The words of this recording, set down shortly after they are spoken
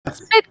It's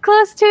been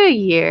close to a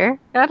year.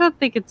 I don't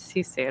think it's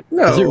too soon.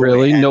 No, Is it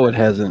really? No, it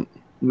hasn't.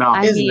 No,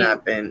 I It's mean-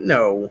 not been.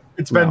 No.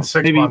 It's been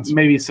 6 months.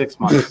 maybe 6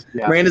 months.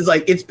 Yeah. Miranda's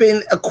like, it's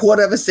been a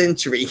quarter of a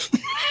century.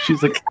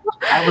 She's like,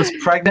 I was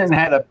pregnant and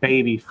had a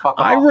baby. Fuck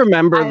off. I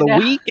remember I the know.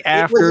 week was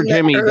after in the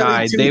Jimmy early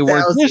died, they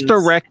were 2000s. just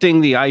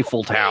erecting the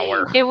Eiffel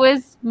Tower. It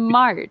was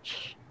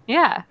March.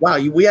 Yeah. Wow,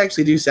 we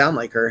actually do sound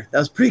like her. That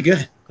was pretty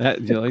good.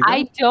 You like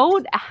I that?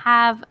 don't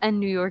have a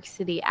New York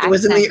City accent. It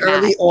was in the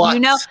early Matt. aughts. You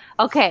know,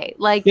 okay,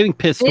 like Getting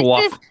pissed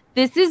off.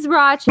 this is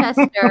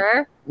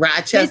Rochester.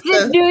 Rochester.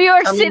 This is New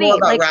York Tell me City, more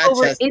about like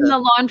over Rochester. in the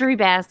laundry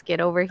basket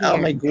over here. Oh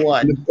my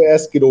god! The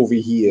basket over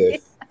here.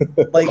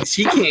 Like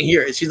she can't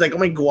hear it. She's like, oh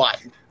my god.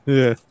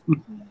 Yeah.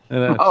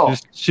 Oh.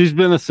 She's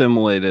been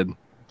assimilated.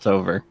 It's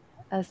over.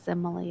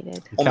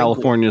 Assimilated. Oh my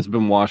California's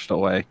been washed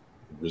away.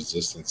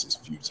 Resistance is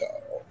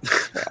futile.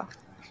 True.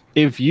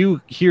 If you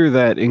hear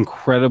that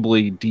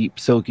incredibly deep,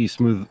 silky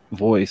smooth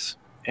voice,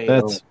 Ayo.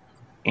 that's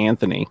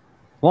Anthony.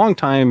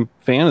 Longtime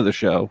fan of the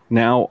show.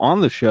 Now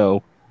on the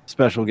show,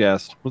 special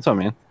guest. What's up,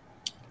 man?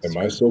 Am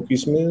I silky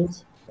smooth?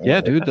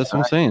 Yeah, dude, that's what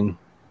I'm saying.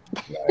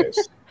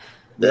 Nice.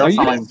 They Are all you-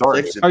 sound like Are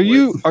fiction Are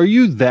you voices. are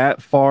you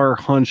that far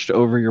hunched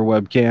over your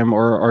webcam,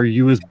 or are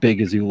you as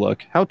big as you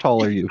look? How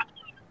tall are you?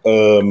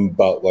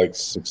 About like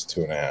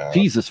 6'2.5".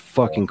 Jesus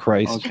fucking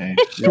Christ! Okay.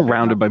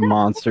 Surrounded by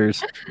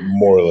monsters.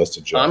 More or less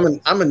a joke.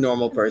 I'm a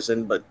normal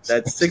person, but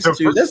that's So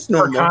 6'2". for- That's for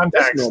normal. That's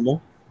context,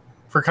 normal.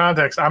 For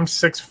context, I'm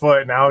 6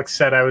 foot, and Alex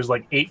said I was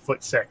like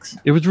 8'6".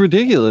 It was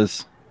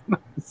ridiculous.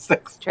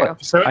 6 True.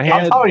 foot. So I how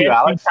had- tall are you,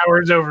 Alex? Alex?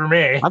 Towers over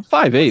me. I'm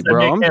 5'8",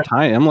 bro. I'm Yeah.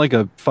 tiny. I'm like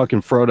a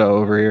fucking Frodo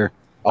over here.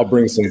 I'll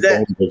bring some Is that-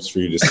 phone books for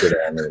you to sit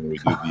on when we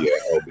do the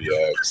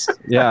LBX.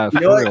 Yeah, You for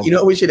know what? real. You know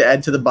what we should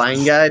add to the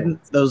buying guide?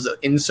 Those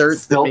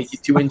inserts that make you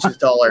 2 inches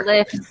taller.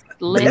 Lifts.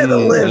 Yeah, the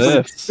Lifts.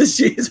 lifts. The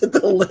shoes with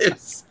the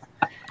lifts.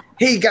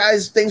 Hey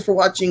guys, thanks for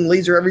watching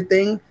Laser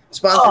Everything,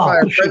 sponsored Oh, by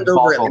our you should friend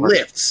over at fall over.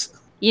 Lifts.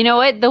 You know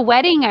what? The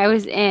wedding I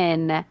was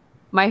in,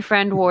 my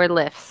friend wore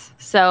lifts.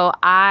 So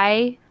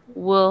I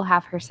will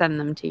have her send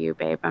them to you,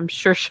 babe. I'm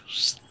sure she'll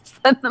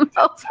send them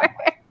over.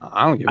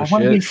 I don't give a I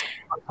want to be shit. 6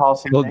 foot tall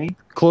someday.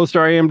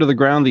 Closer I am to the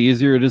ground, the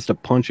easier it is to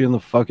punch you in the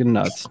fucking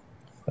nuts.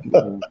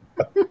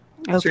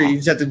 Sure, you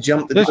just have to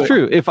jump the That's door.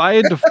 true. If I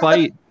had to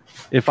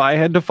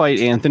fight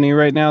Anthony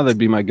right now, that'd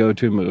be my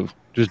go-to move.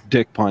 Just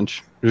dick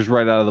punch, just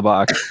right out of the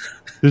box.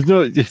 There's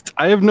no.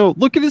 I have no.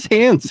 Look at his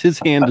hands. His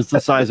hand is the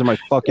size of my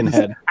fucking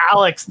head.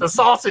 Alex, the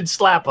sausage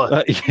slapper.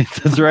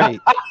 That's right.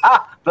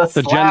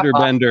 The gender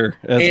bender,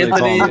 as they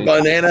Anthony call me.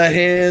 Banana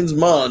Hands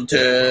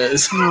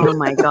Montez. Oh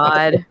my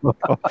god.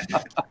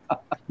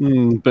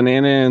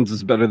 Banana hands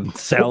is better than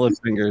salad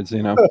fingers,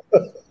 you know.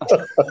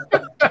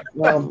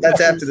 Well,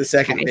 that's after the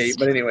second date,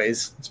 but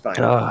anyways, it's fine.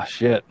 Oh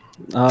shit.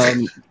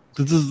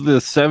 This is the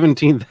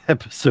 17th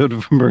episode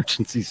of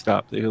Emergency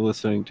Stop that you're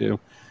listening to.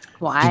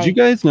 Why? Did you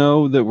guys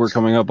know that we're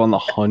coming up on the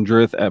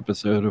 100th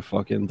episode of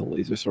fucking the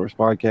Laser Source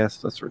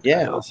podcast? That's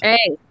ridiculous.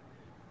 Hey,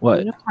 What?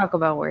 we don't talk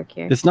about work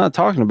here. It's not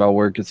talking about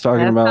work. It's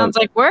talking That about sounds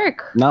like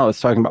work. no. It's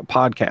talking about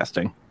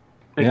podcasting.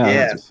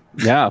 Yeah.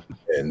 Yeah,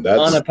 And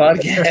On that's a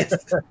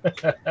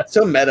podcast.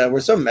 So meta. We're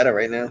so meta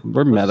right now.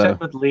 we're meta.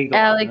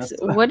 Alex,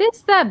 what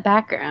is that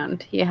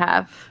background you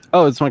have?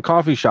 Oh, it's my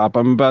coffee shop.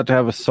 I'm about to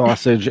have a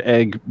sausage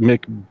egg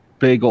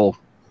McBagel,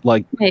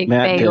 like Big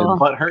Matt did. bagel.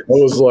 Butt hurts. I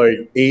was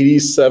like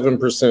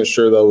 87%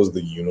 sure that was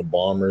the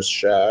Unabomber's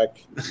shack.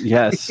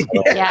 Yes,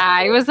 Yeah,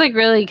 I was like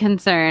really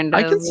concerned.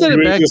 I can was set it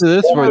like, back to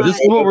this for this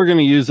is what we're going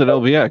to use at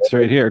LBX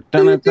right here.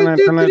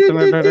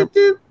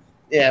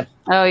 Yeah.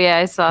 Oh yeah,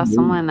 I saw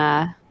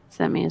someone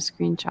sent me a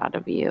screenshot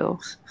of you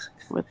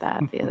with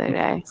that the other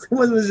day.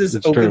 Someone was just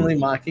It's true. openly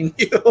mocking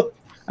you.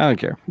 I don't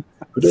care.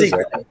 Who does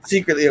that?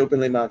 Secretly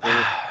openly mocking you.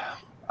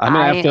 I'm gonna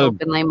I have to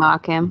openly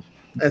mock him.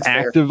 That's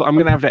fair. I'm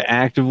gonna have to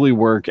actively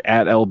work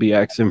at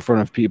LBX in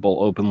front of people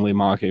openly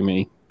mocking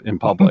me in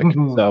public.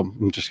 So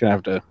I'm just gonna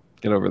have to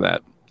get over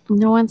that.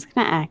 No one's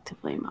gonna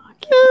actively mock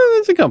you.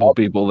 There's a couple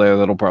people there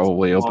that'll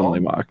probably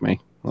openly mock me.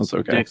 That's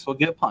okay. Dicks will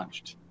get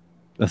punched.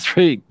 That's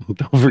right.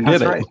 Don't forget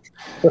That's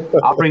it.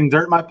 right. I'll bring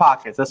dirt in my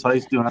pockets. That's what I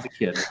used to do when I was a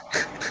kid.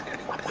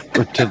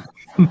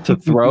 Or to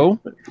throw.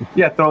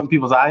 Yeah, throw it in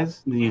people's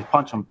eyes and you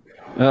punch them.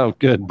 Oh,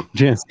 good.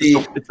 Yeah. See,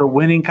 It's a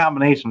winning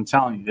combination. I'm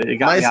telling you, it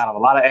got me out of a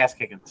lot of ass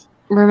kickings.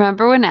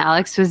 Remember when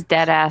Alex was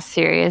dead ass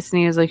serious and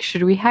he was like,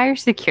 "Should we hire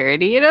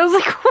security?" And I was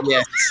like,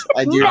 yes,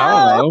 I do.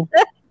 I don't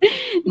know.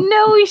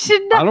 "No, we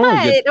should not." I don't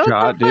wanna get What the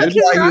shot, fuck dude. is That's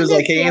why he wrong was like,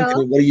 with "Hey, you?"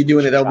 Anthony, what are you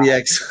doing at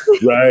LBX?"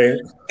 Right.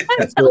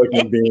 I feel like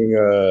I'm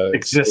being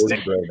Existing.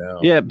 extorted right now.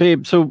 Yeah,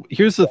 babe. So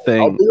here's the How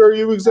thing. big are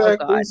you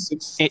exactly? God.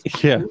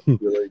 Yeah.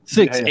 You're like,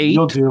 6, Yeah, 8,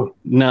 You'll do.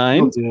 9.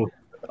 You'll do.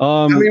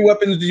 How many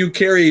weapons do you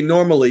carry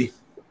normally?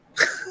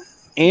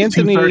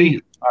 Anthony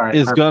 230. All right.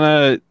 is perfect.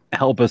 gonna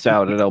help us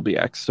out at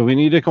LBX. So we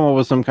need to come up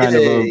with some kind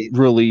of Yay. a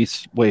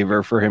release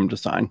waiver for him to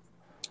sign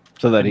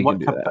so that he can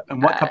do that. In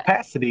what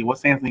capacity?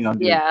 What's Anthony gonna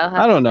do? Yeah, I'll have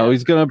I don't to- know.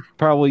 He's gonna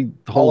probably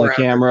hold the around.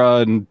 camera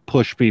and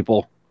push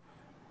people.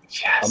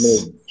 Yes. I'm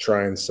going to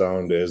try and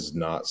sound as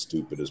not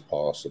stupid as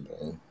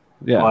possible.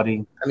 Yeah.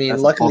 buddy. I mean,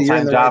 That's a luckily you're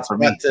in the full-time right job for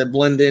me. spot to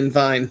blend in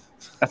fine.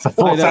 That's a I know.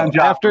 full-time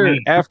job for me.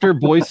 After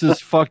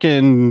Boyce's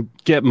fucking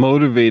get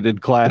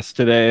motivated class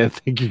today, I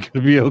think you're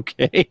gonna be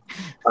okay.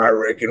 I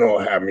reckon I'll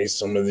have me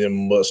some of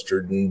them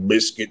mustard and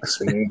biscuits.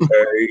 And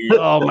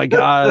Oh my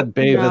god,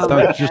 babe, that No,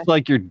 sounds man. just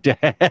like your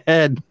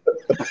dad.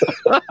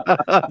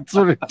 That's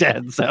what her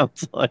dad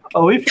sounds like.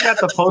 Oh, we forgot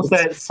to post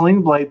that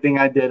sling blade thing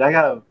I did.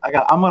 I'm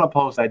gonna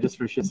post that just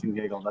for shits and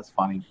giggles. That's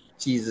funny.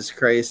 Jesus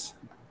Christ.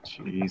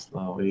 Jeez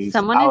Louise.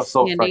 Someone I is was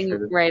so standing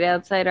frustrated. right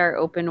outside our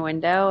open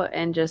window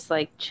and just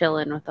like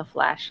chilling with a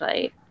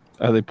flashlight.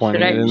 Are they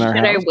pointing it in their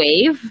Should I house?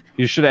 wave?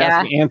 You should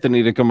ask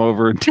Anthony to come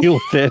over and deal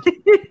with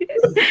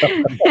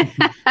it.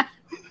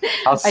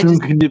 How soon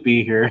just- can you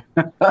be here?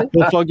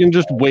 He'll fucking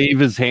just wave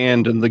his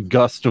hand and the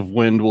gust of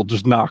wind will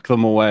just knock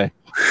them away.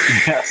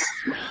 Yes.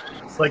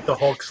 It's like the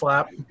Hulk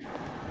slap.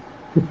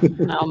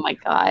 Oh my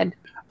god.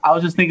 I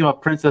was just thinking of a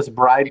Princess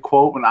Bride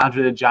quote when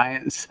Andre the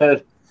Giant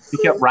said he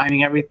kept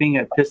rhyming everything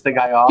and it pissed the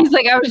guy off. He's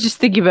like, I was just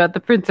thinking about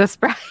the Princess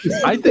Bride.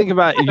 I think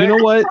about, you know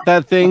what,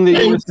 that thing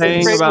that you were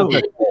saying about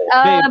the,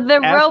 The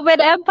ask- Roman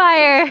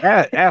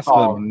Empire. ask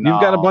Oh, them. no.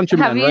 You've got a bunch of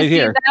Have men you right seen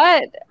here.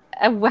 that?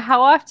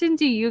 How often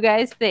do you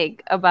guys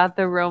think about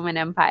the Roman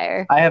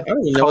Empire? I have I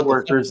don't even know what the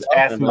fuck coworkers you're talking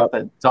asking about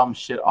that dumb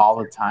shit all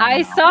the time.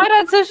 I now. saw it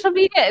on social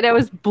media and I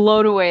was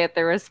blown away at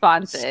the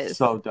responses.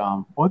 So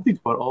dumb. What do you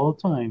put all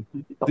the time?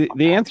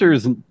 The answer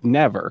is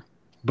never.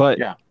 But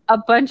Yeah. A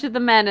bunch of the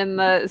men in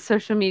the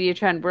social media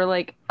trend were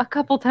like a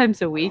couple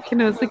times a week,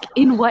 and I was like,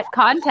 "In what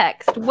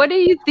context? What are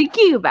you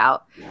thinking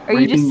about? Are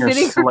you just Raping your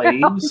sitting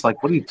around? slaves?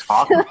 Like, what are you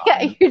talking about?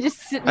 Yeah, you're just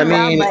sitting I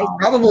around mean, like,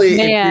 probably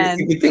man,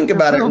 if you think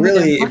about it, Roman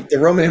really, Empire. if the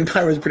Roman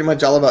Empire was pretty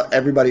much all about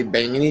everybody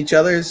banging each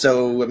other.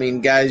 So, I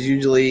mean, guys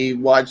usually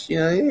watch,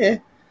 little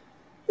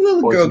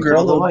Boys girl, and girl,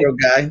 girls little alike. girl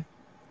guy.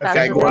 That's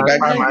guy The what going last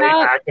back time to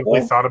I actively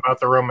Oh. thought about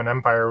the Roman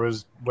Empire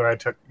was when I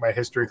took my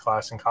history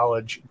class in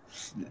college.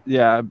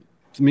 yeah,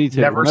 me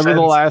too. Never Whenever the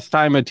since. last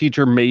time a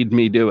teacher made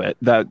me do it,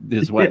 that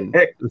is when.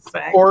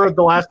 Exactly. Or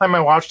the last time I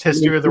watched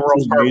History of the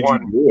World Part Made you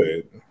 1. do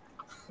it.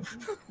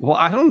 Well,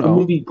 I don't The know.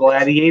 movie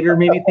Gladiator,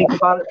 maybe think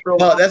about it for a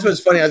while. Well, that's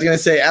what's funny. I was gonna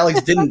say Alex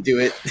didn't do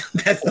it.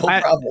 That's the whole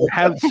I-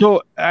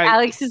 problem.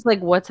 Alex is like,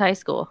 what's high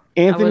school?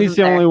 Anthony's wasn't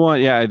the there. only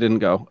one. Yeah, I didn't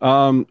go.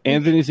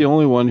 Anthony's the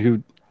only one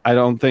who I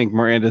don't think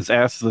Miranda's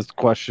asked this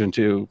question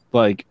to,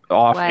 like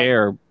off What?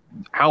 air.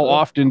 How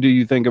often do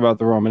you think about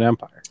the Roman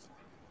Empire?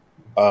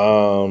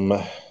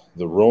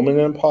 The Roman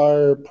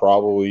Empire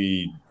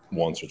probably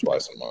once or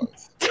twice a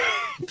month.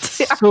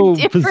 Are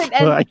different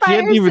I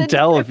can't empires even and-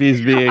 tell if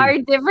he's being. Are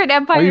different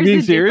empires being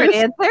a different serious?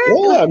 answer?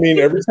 Yeah, I mean,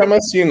 every time I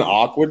see an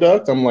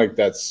aqueduct, I'm like,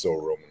 that's so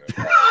Roman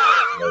Empire.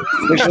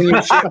 Which when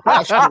you shit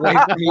washed away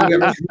from you,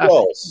 ever- Who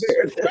else?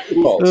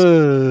 Who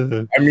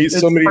else? I meet It's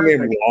somebody perfect.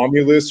 named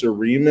Romulus or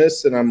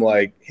Remus, and I'm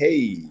like,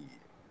 hey,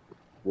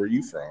 where are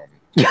you from?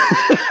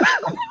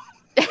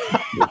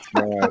 It's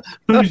not.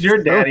 Who's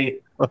your daddy?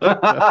 Is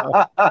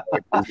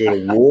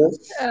it a wolf?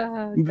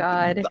 Oh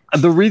God.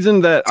 The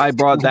reason that I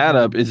brought that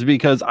up is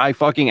because I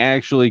fucking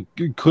actually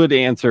could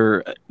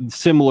answer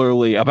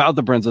similarly about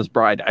the Princess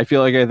Bride. I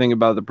feel like I think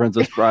about the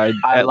Princess Bride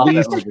I at love that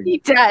least movie. He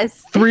does.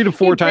 3 to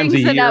 4 He times a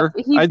brings it year. up-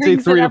 he I'd say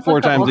brings it 3 to up 4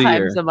 a couple times a year.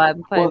 times a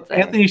month. Well, I'd say.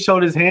 Anthony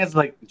showed his hands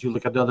like, did you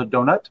look at the other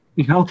donut?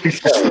 You know?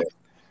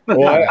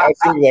 Well, I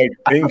think like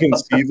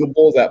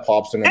inconceivable that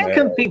pops into my head.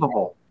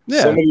 Inconceivable.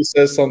 Yeah. Somebody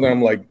says something,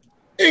 I'm like,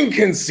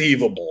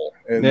 inconceivable,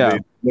 and Yeah. they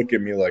look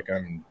at me like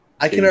I'm.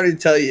 I can already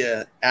tell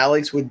you,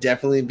 Alex would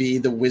definitely be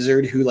the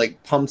wizard who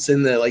like pumps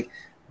in the like,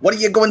 what are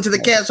you going to the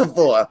castle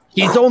for?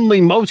 He's only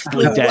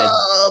mostly True dead.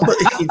 love.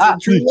 He's a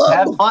true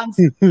Have love. fun.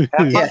 Have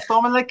fun Yeah.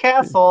 storming the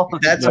castle.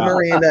 That's Yeah.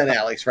 Miranda and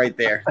Alex right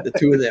there, the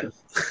two of them.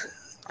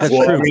 That's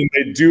Well, true. I mean,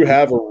 they do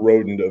have a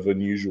rodent of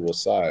unusual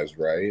size,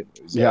 right?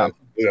 Yeah.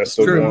 Is that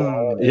so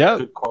True. good? Yep.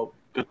 Good quote.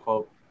 Good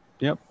quote.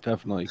 Yep,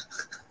 definitely.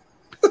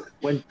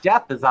 When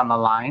death is on the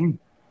line.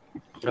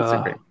 That's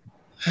a great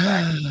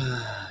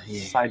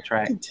Yeah.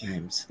 sidetrack. Good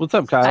times. What's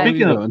up, Kyle? What are you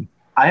Speaking of- doing?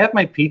 I have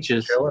my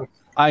peaches. Chilling.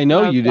 I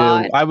know Oh, you do.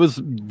 God. I was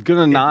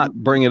gonna not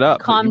bring it up.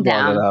 but Calm you brought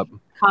down. It up.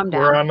 Calm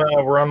We're down.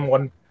 on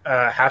one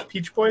half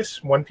Peach Boys,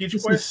 one Peach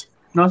This Boys. is,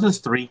 no, this is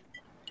 3.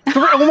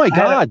 Oh my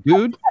god,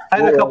 dude! I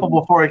had a couple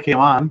before I came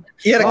on.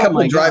 He had a Oh couple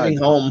my driving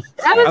home.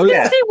 I was Oh, gonna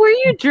yeah. say, were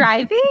you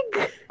driving?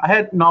 I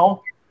had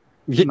no.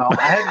 Yeah. No,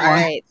 I had All one.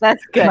 right,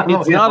 that's good. No.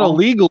 It's not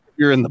illegal if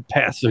you're in the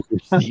passenger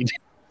seat.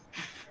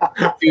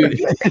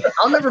 Dude,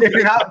 I'll never If you're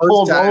forget not the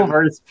pulled first time.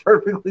 over, it's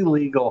perfectly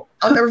legal.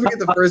 I'll never forget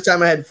the first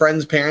time I had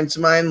friends, parents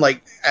of mine,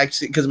 like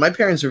actually, because my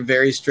parents are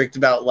very strict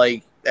about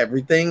like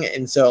everything,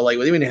 and so like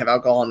we didn't even have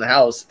alcohol in the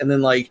house. And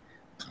then like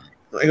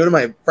I go to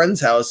my friend's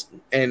house,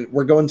 and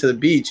we're going to the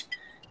beach,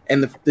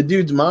 and the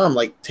dude's mom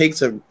like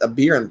takes a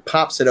beer and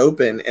pops it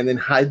open, and then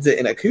hides it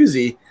in a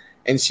koozie,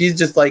 and she's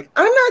just like,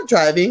 "I'm not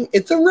driving,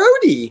 it's a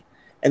roadie."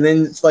 And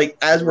then it's like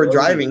as we're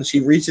driving, she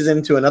reaches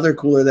into another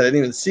cooler that I didn't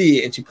even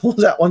see, and she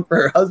pulls out one for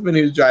her husband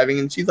who's driving,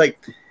 and she's like,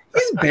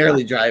 "He's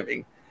barely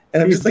driving."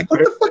 And I'm just like, "What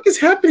the fuck is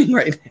happening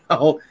right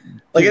now?"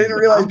 Like I didn't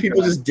realize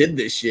people just did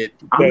this shit.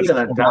 I'm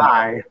gonna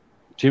die.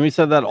 Jimmy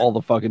said that all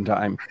the fucking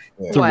time.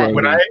 It's a What?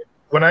 roadie.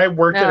 When I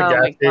worked at a Oh gas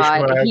my station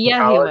God. when I was in Yeah, he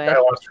college, would. I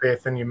lost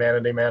faith in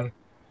humanity, man.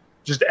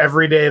 Just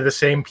every day, the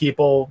same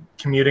people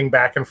commuting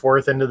back and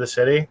forth into the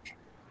city,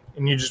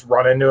 and you just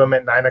run into them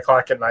at 9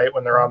 o'clock at night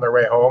when they're on their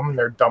way home, and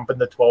they're dumping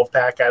the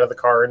 12-pack out of the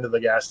car into the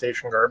gas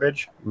station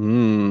garbage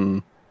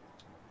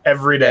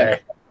every day.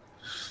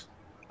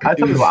 I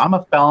tell you what, I'm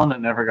a felon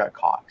that never got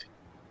caught.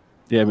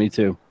 Yeah, me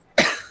too.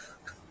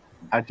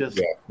 I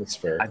just That's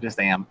fair. I just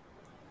am.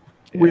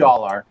 Yeah. We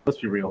all are. Let's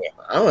be real.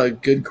 I'm a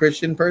good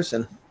Christian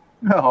person.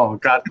 Oh,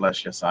 God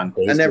bless you, son.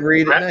 I never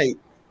eat at night.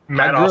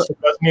 Matt I also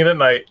doesn't eat at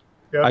night.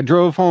 Yep. I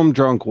drove home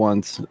drunk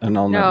once, and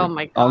Oh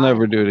my God. I'll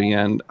never do it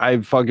again. I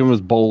fucking was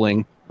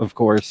bowling, of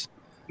course.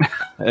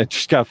 I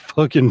just got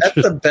fucking That's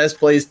the best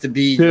place to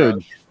be, dude.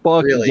 drunk.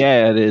 Fuck Really?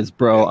 yeah, it is,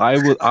 bro.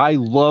 I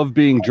love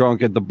being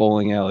drunk at the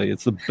bowling alley.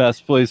 It's the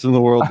best place in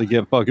the world to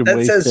get fucking That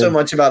wasted. says so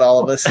much about all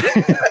of us.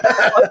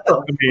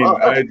 I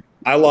mean,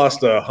 I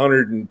lost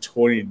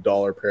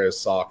 $120 pair of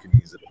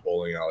Sauconys at the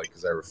bowling alley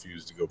because I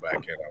refused to go back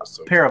in. I was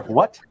so Pair of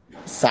what?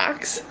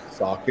 Socks?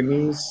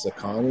 Sauconys.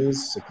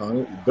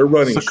 They're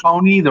running.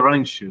 Saucony, the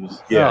running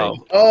shoes. Yeah.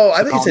 Oh,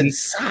 I think you Saucony. said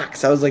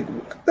socks. I was like,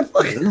 what the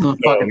fuck? These are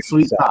fucking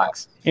sweet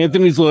socks.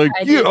 Anthony's like,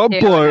 I yeah, did I'll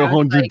too, buy and I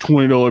was like-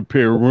 $120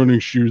 pair of running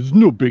shoes.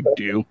 No big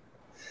deal.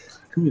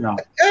 You know,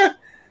 I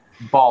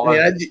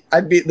baller.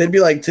 mean, they'd be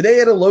like, today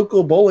at a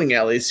local bowling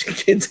alley,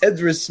 kids'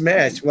 heads were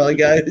smashed while a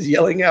guy is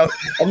yelling out,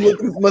 I'm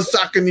looking for my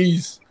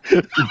Sauconys.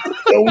 The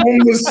one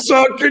with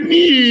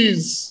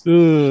Sauconys.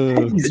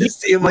 Ugh. You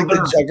just see him like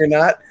the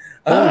juggernaut.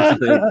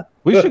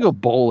 We should go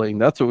bowling.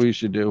 That's what we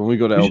should do when we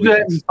go to You should do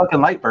that LBS. in fucking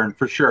Lightburn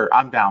for sure.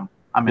 I'm down.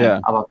 I'm in. Yeah.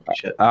 I love that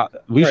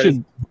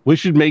shit. We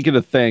should make it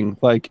a thing.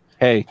 Like,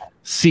 hey,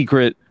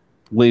 secret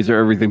laser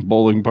everything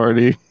bowling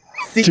party.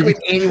 Secret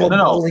annual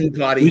No. bowling We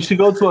party. should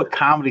go to a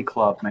comedy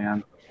club,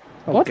 man.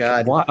 Oh, What?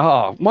 God. Why?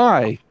 Oh,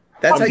 why?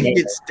 That's how you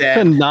get To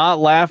stabbed. not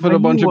laugh at a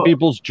When bunch you of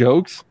people's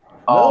jokes?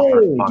 Oh,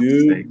 for No, fuck's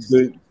dude. sakes.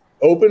 The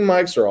open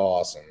mics are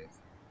awesome.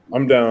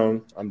 I'm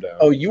down.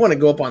 Oh, you want to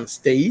go up on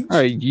stage? All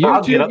right, you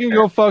I'll two get up can there.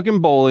 go fucking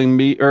bowling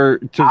or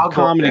to I'll go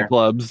comedy there.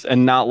 clubs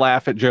and not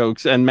laugh at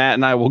jokes, and Matt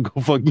and I will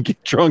go fucking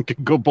get drunk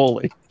and go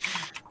bowling.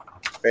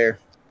 Fair.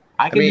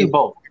 I can mean- do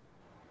both.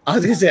 I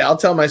was going to say, I'll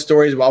tell my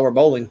stories while we're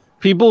bowling.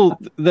 People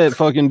that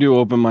fucking do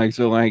open mics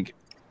are like,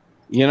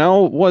 you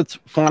know what's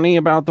funny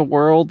about the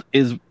world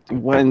is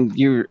when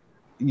you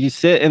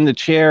sit in the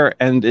chair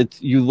and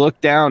you look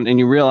down and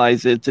you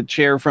realize it's a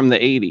chair from the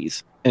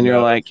 80s, and you're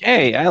Yeah. like,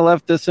 hey, I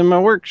left this in my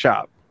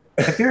workshop.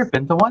 Have you ever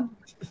been to one?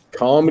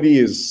 Comedy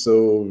is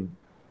so.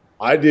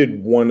 I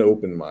did one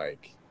open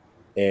mic,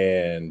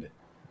 and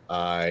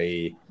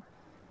I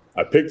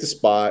picked a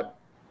spot.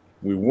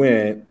 We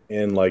went,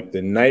 and like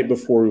the night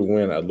before we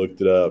went, I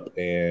looked it up,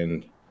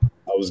 and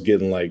I was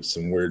getting like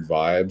some weird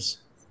vibes.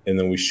 And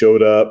then we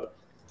showed up,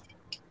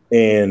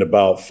 and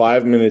about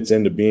 5 minutes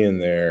into being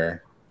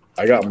there,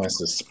 I got my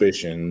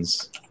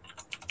suspicions.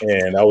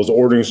 And I was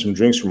ordering some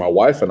drinks for my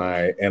wife and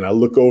I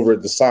look over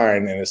at the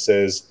sign, and it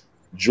says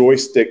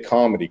Joystick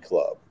Comedy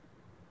Club.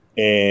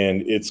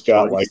 And it's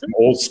got like an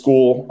old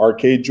school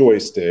arcade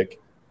joystick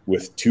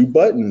with 2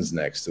 buttons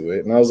next to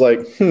it. And I was like,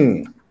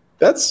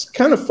 that's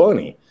kind of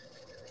funny.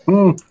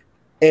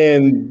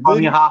 And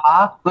Funny,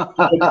 haha.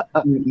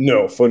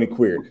 no, funny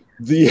queer.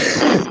 The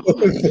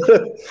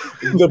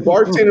the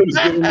bartender was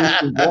giving me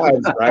some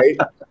vibes, right?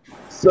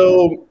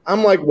 So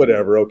I'm like,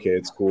 whatever, okay,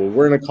 it's cool.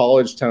 We're in a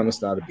college town,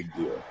 it's not a big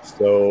deal.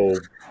 So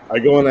I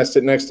go and I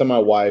sit next to my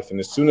wife, and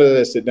as soon as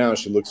I sit down,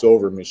 she looks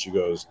over at me, she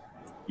goes,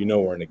 you know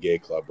we're in a gay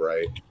club,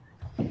 right?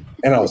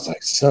 And I was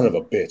like, son of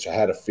a bitch. I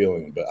had a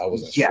feeling, but I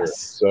wasn't sure. Yes.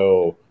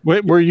 So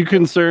Wait, were you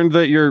concerned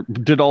that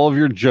did all of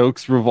your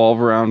jokes revolve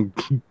around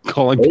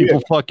calling Oh,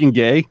 people fucking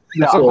gay?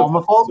 Yeah, So-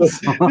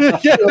 homophobes.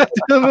 Yeah, I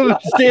don't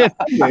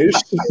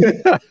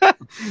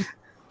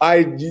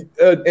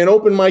understand. An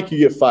open mic, you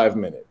get 5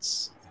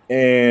 minutes,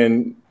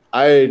 and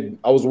I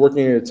was working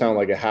in a town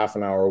like a half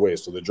an hour away,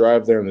 so the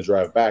drive there and the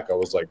drive back, I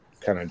was like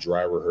kind of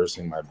dry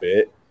rehearsing my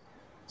bit.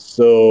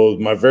 So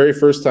my very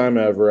first time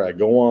ever, I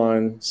go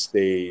on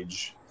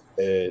stage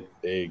at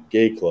a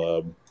gay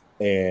club,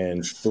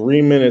 and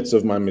 3 minutes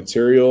of my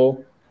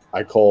material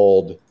I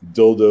called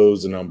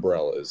dildos and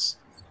umbrellas,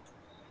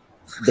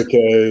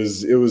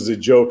 because it was a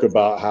joke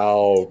about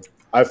how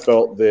I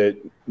felt that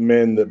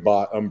men that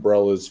bought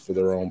umbrellas for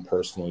their own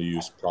personal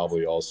use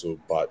probably also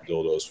bought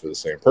dildos for the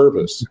same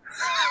purpose.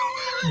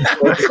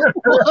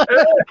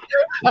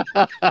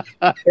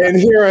 And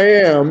here I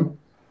am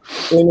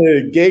in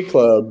a gay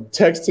club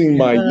texting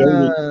my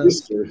younger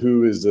sister,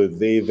 who is a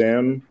they,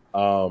 them.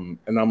 And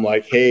I'm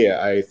like, hey,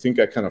 I think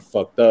I kind of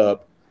fucked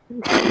up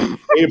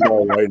gay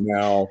ball right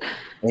now.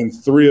 And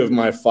 3 of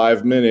my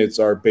 5 minutes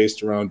are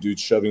based around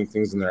dudes shoving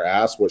things in their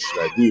ass. What should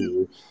I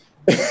do?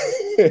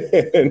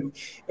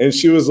 and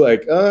she was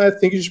like, I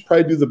think you should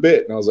probably do the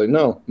bit. And I was like,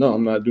 no,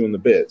 I'm not doing the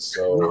bit.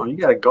 No, So, you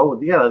gotta go.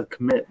 You gotta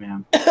commit,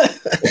 man.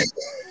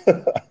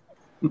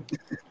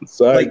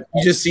 so Like,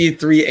 you just see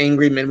 3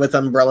 angry men with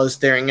umbrellas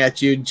staring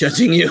at you,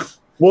 judging you.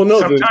 well, no,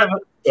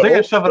 Sometimes, They're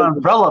gonna shove an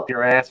umbrella up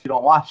your ass if you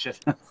don't watch it.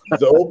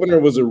 The opener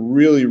was a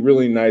really,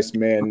 really nice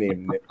man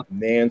named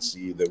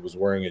Nancy that was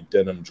wearing a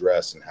denim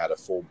dress and had a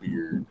full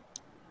beard.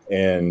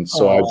 And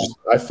so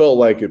I felt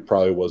like it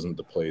probably wasn't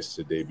the place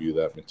to debut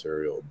that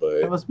material, but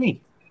It was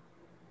me.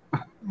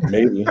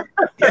 maybe.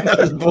 Yeah,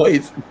 those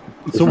boys.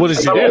 So what did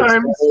you do?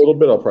 Sometimes- A little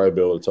bit, I'll probably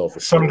be able to tell for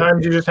sure.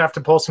 Sometimes you just have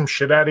to pull some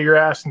shit out of your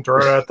ass and throw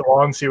it at the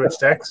wall and see what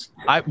sticks.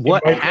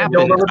 What might happened?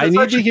 build over the I need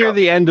to suction hear cup.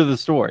 the end of the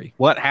story.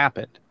 What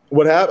happened?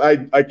 What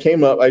happened? I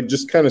came up. I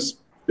just kind of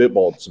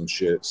spitballed some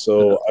shit.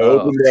 So I Oh,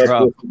 opened up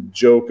rough. with a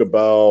joke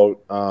about.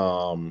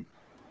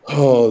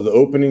 The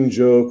opening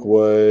joke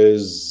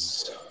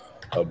was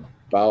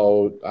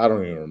about. I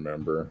don't even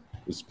remember.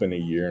 It's been a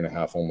year and a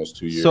half, almost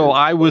 2 years. So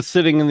I was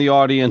sitting in the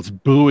audience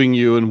booing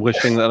you and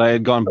wishing that I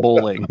had gone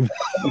bowling.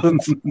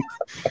 That's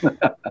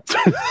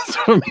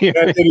what I'm I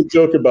hearing. did a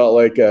joke about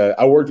like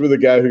I worked with a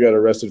guy who got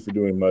arrested for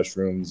doing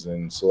mushrooms,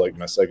 and so like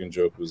my second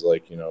joke was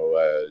like,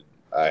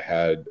 I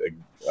had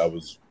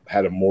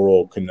a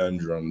moral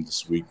conundrum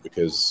this week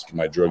because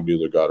my drug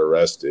dealer got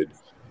arrested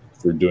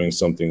for doing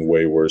something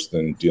way worse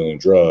than dealing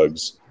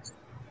drugs.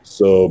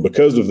 So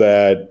because of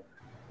that,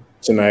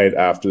 tonight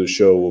after the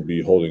show we'll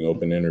be holding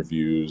open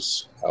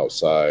interviews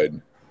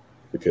outside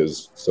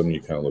because some of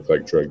you kind of look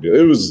like drug dealers.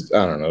 It was,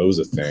 I don't know, it was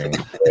a thing.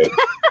 But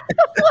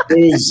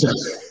it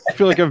was. I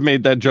feel like I've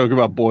made that joke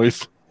about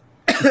boys.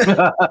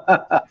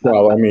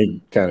 Well, I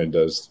mean, kind of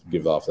does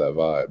give off that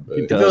vibe. But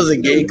It If it was a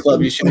gay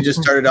club, you should have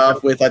just started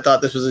off with, I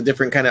thought this was a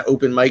different kind of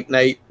open mic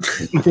night.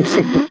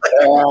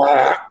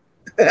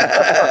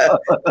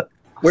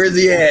 Where's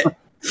he at?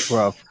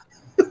 Rough.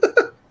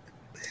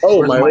 oh,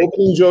 Where's my Mike?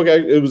 opening joke,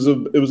 it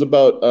was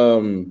about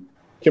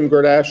Kim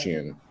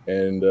Kardashian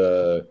and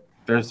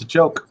There's the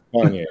joke.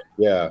 Kanye.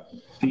 Yeah,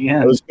 The it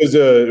end. was because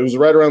it was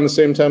right around the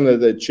same time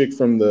that chick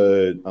from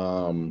the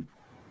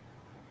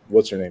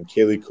what's her name,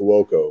 Kaylee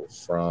Cuoco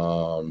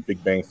from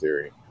Big Bang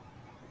Theory.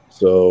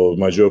 So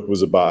my joke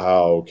was about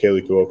how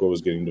Kaylee Cuoco was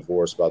getting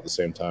divorced about the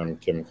same time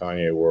Kim and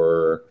Kanye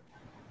were,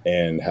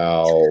 and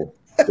how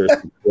their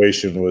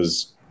situation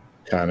was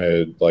kind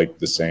of like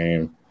the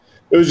same.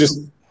 It was just,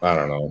 I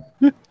don't know.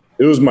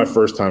 It was my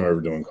first time ever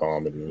doing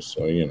comedy,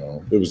 so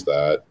it was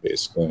that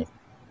basically.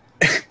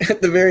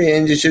 At the very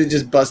end, you should have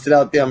just busted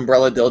out the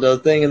umbrella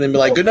dildo thing and then be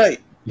like, good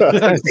night.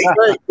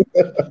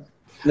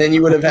 And then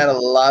you would have had a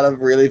lot of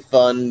really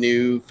fun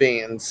new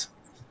fans.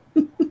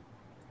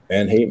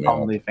 And hate mail.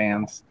 Only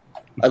fans.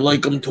 I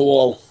like them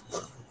tall.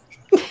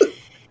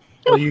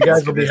 Well, you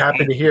guys will be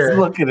happy to hear.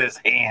 Look at his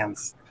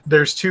hands.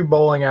 There's 2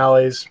 bowling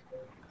alleys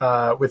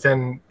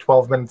within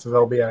 12 minutes of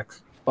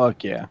LBX.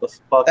 Fuck yeah.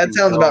 Let's fucking That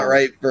sounds go. about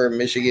right for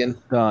Michigan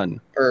Done.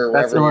 or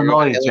That's wherever you're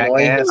Illinois, at,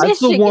 jackass. That's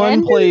the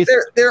one Michigan? place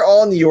They're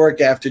all New York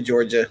after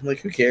Georgia. Like,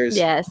 who cares?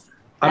 Yes.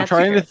 I'm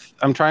trying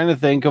to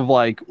think of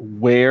like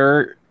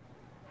where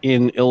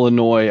in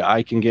Illinois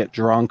I can get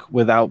drunk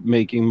without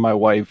making my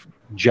wife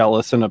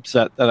jealous and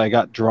upset that I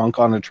got drunk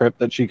on a trip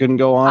that she couldn't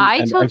go on. I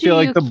And told I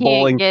feel you like the can't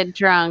bowling get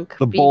drunk.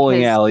 the bowling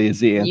because alley is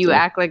the answer. You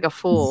act like a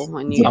fool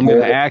when you. I'm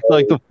gonna act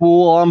like the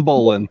fool on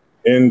bowling.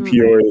 In Mhm.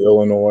 Peoria,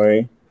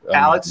 Illinois.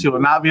 Alex, you will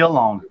not be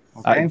alone.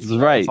 Okay? That's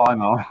right. That's all I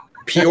know.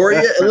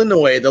 Peoria,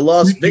 Illinois, the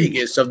Las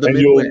Vegas of the and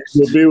you'll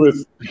Midwest. be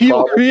with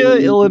Peoria,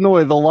 probably-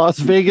 Illinois, the Las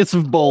Vegas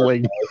of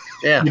bowling.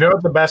 Yeah. You know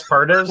what the best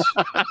part is?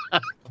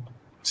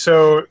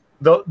 So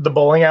the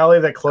bowling alley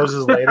that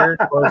closes later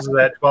closes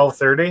at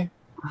 12:30.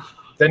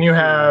 Then you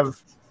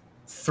have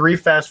 3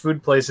 fast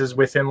food places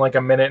within like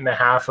a minute and a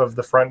half of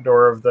the front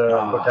door of the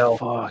Oh, hotel.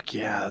 fuck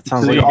yeah. That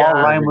sounds So like you a all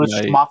got rhyme with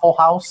night. Schmoffle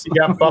House? You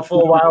got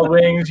Buffalo Wild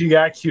Wings, you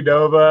got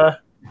Qdoba,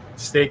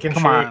 Steak and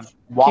Come Shake. on. Can't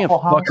Waffle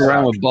House? fuck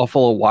around with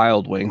Buffalo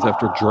Wild Wings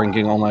after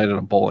drinking all night at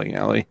a bowling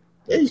alley.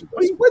 Hey,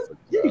 what?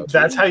 Yeah,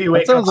 That's how you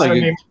wake sounds up like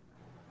Sunday.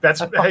 That's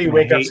I how you fucking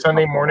wake up hate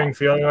Sunday Buffalo morning Wild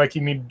feeling like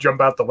you need to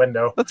jump out the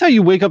window. That's how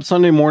you wake up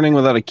Sunday morning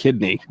without a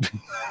kidney.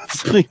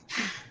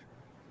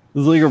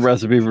 It's like a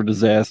recipe for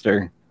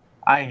disaster.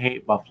 I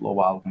hate Buffalo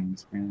Wild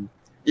Wings, man.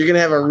 You're gonna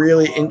have a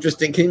really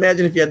interesting. Can you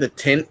imagine if you had the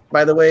tent,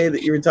 by the way,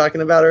 that you were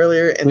talking about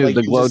earlier, and Dude, like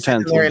the you're glow just sitting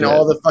tent's there, and legit.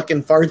 all the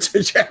fucking farts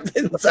are trapped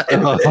inside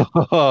of it,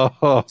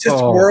 Oh, just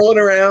whirling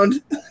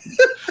around.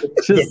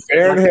 The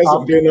fan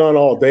hasn't been on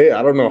all day.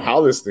 I don't know how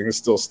this thing is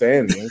still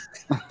standing.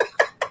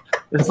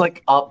 It's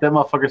like up, that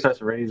motherfucker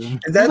starts raising.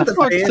 Is that the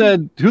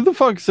fan? who the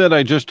fuck said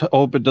I just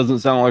hope it doesn't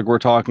sound like we're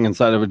talking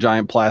inside of a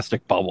giant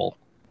plastic bubble?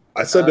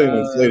 I said an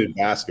inflated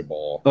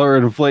basketball. Or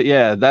an inflate.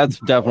 Yeah, that's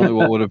definitely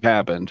what would have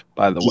happened,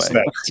 by the Just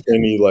way. that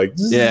skinny, like,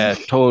 Yeah,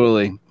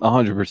 totally.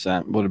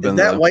 100% would have Is been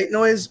that the- white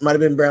noise? Might have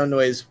been brown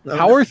noise.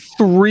 How are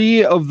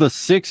 3 of the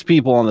 6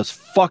 people on this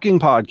fucking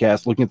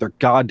podcast looking at their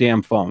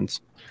goddamn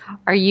phones?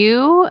 Are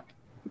you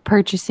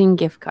purchasing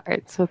gift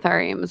cards with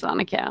our Amazon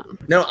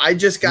account? No, I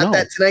just got No.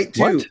 that tonight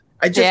too. What?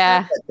 I just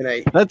Yeah. got that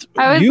tonight, That's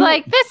I was you,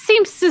 like, this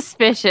seems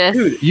suspicious.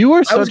 dude. you are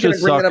I was such a gonna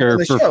bring it up sucker on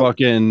the for show.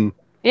 fucking.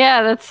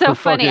 Yeah, that's so For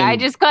funny. I fucking-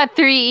 just got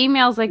 3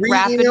 emails like 3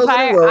 rapid emails in a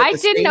fire. row at I the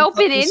didn't same open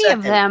fucking any of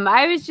second. them.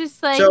 I was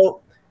just like,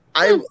 So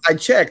I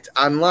checked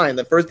online.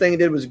 The first thing I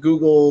did was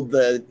Google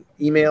the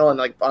email, and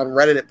like on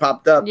Reddit it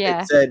popped up.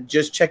 Yeah. It said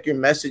just check your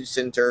message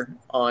center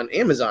on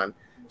Amazon.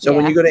 So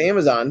when Yeah. you go to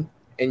Amazon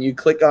and you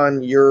click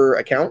on your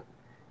account,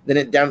 then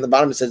it down at the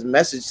bottom it says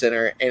message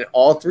center, and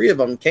all three of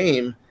them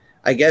came.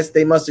 I guess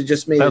they must have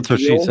just made That's a what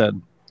she deal.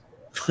 said.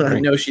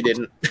 No, she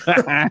didn't.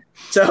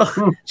 So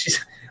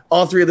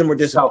all three of them were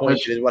disappointed,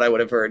 Selfish. is what I would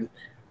have heard.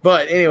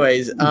 But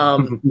anyways,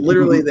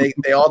 literally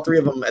they all three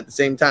of them at the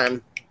same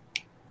time,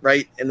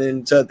 right? And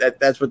then so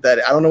that's what that.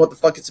 I don't know what the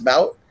fuck it's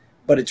about,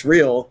 but it's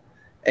real.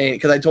 And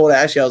because I told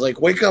Ashley, I was like,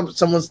 "Wake up!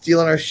 Someone's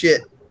stealing our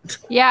shit."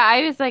 Yeah,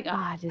 I was like,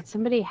 did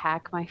somebody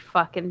hack my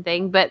fucking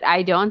thing? But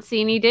I don't see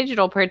any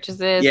digital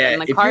purchases, Yeah,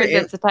 and if the card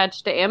you're that's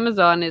attached to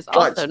Amazon is Watch.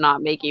 also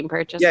not making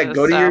purchases. Yeah,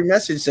 go to so your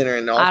message center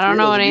and all. I don't three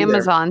know of what those will be there.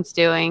 Amazon's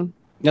doing.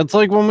 It's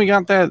like when we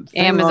got that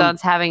thing Amazon's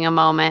having a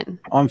moment.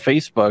 on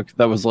Facebook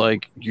that was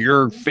like,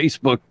 your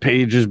Facebook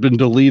page has been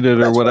deleted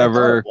or That's what I thought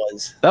whatever. it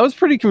was. That was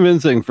pretty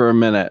convincing for a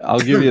minute. I'll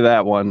give you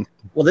that one.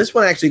 Well, this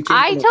one actually came.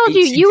 I from told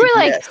you, you were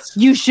like, HTTPS.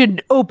 you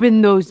should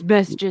open those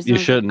messages. You And I was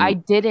like, shouldn't. I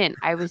didn't.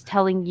 I was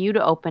telling you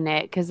to open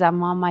it because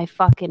I'm on my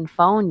fucking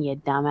phone, you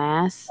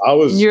dumbass. I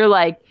was And you're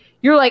like,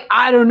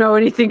 I don't know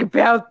anything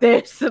about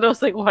this. And I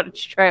was like, why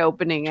don't you try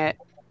opening it?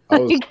 I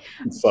was Like,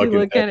 fucking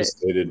look at it.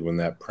 devastated when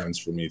that prince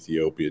from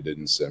Ethiopia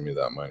didn't send me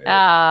that money.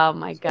 oh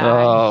my god.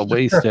 Oh,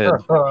 wasted.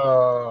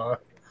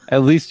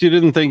 At least you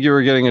didn't think you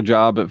were getting a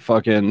job at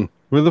fucking.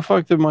 Where the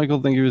fuck did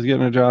Michael think he was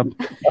getting a job?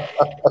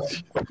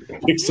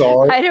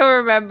 Pixar. I don't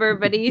remember,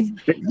 but he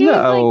was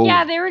No. like,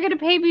 yeah, they were gonna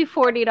pay me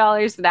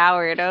 $40 an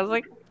hour, and I was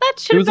like, that It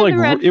should have was been like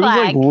the red it was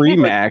flag. like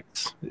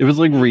Remax. It was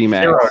like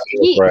Remax.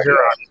 He Right. tested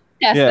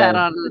Yeah. that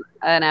on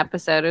an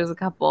episode. It was a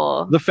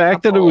couple. The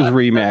fact that it was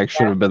Remax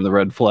should have been the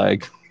red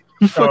flag.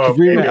 Fucking Oh, Remax. I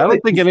really?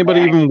 don't think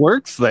anybody even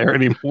works there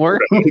anymore.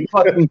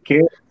 fucking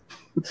kid.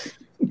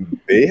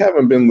 They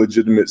haven't been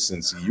legitimate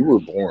since you were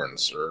born,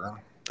 sir.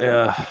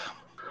 Yeah.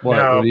 What?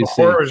 No, What do you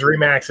see? before it was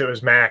Remax, it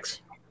was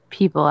Max.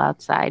 People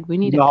outside. We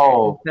need a No.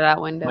 curtain for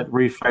that window. Like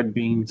refried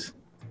beans.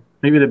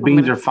 Maybe the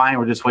beans are fine.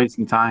 We're just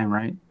wasting time,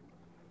 right?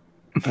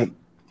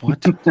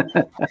 What?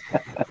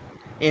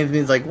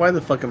 Anthony's like, "Why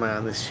the fuck am I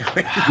on this show?"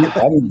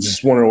 I'm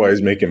just wondering why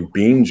he's making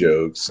bean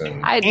jokes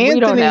and We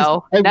don't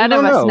know. We None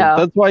don't of us know.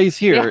 That's why he's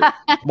here.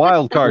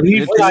 Wild card.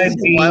 Refried This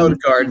is a wild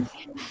card.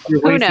 You're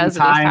Who wasting knows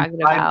what he's time. talking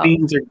Fried about?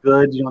 beans are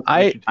good. You don't have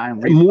to waste your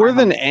time. More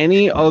than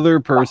any other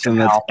person Fucking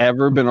that's hell.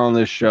 ever been on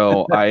this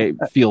show, I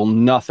feel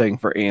nothing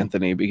for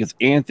Anthony because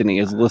Anthony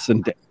has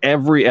listened to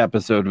every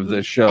episode of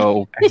this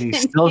show. He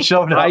still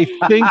showed up. I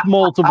think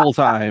multiple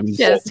times.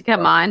 Just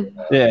come on.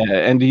 Yeah,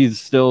 and he's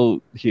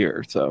still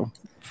here. So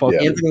fuck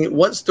Yeah. you. Anthony,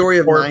 what story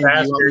of Poor mine do you want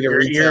bastard, me to your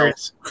retell?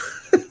 ears.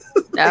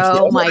 Oh That's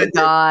what I my did.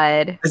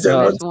 god. I said, No.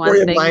 what There's one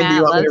story of thing mine do you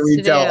Matt want me to loves to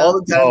retell? do. All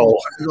the time, No.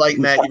 you're like,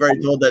 Matt, you've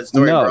already told that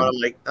story, No. bro. I'm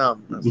like,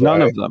 that's None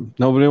right. of them.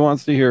 Nobody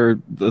wants to hear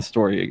the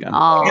story again.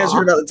 You guys Aw.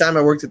 heard about the time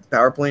I worked at the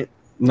power plant?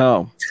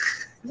 No.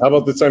 how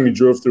about the time you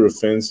drove through a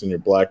fence in your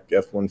black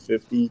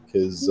F-150?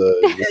 Because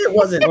It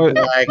wasn't What?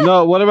 black.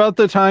 No, what about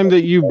the time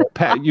that you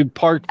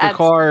parked the That's-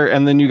 car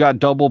and then you got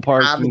double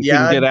parked and yeah.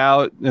 couldn't get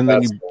out and then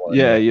That's you the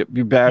one. you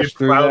You bashed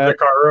through plowed the that?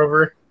 car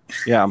over.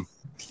 Yeah.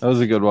 That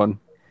was a good one.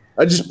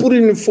 I just put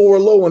it in 4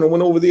 low and it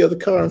went over the other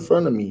car in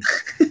front of me.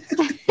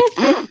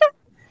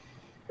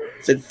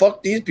 Said,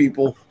 fuck these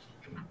people.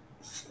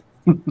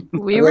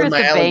 We I were rode at my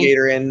the bank.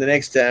 alligator in the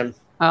next time.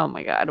 Oh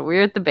my god. We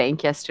were at the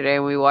bank yesterday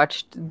and we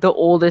watched the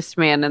oldest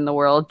man in the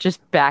world just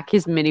back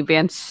his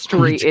minivan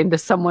straight into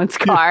someone's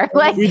car.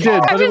 Like We did, I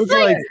but it was was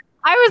like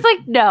I was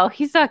like, no,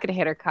 he's not gonna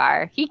hit her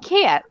car. He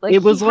can't. Like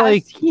It was he has-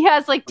 like- he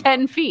has like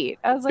 10 feet.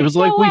 I was like, it was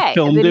no like we way. And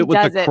filmed then he it with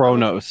does the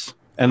Chronos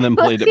and then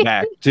played it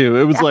back too.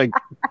 It was like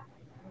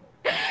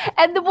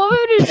And the woman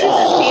was just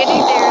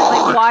standing there and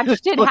like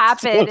watched it was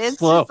happen. so It's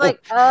slow. just like,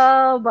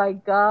 oh my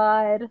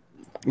god.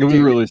 it was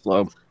really slow.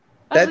 I was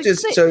That like,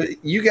 just they- so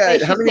you they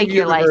guys, how should many of take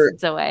you your ever,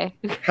 license away.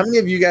 how many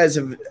of you guys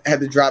have had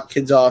to drop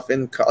kids off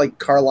in like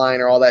Carline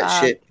or all that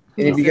shit?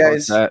 Any of you Fuck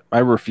guys? that. I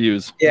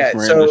refuse. Yeah.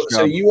 It's So Miranda's so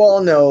job. you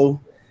all know.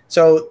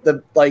 So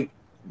the like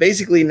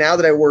basically now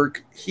that I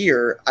work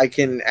here, I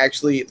can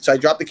actually. So I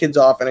drop the kids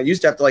off, and I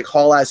used to have to like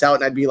haul ass out,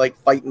 and I'd be like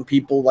fighting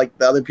people like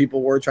the other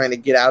people were trying to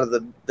get out of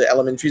the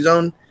elementary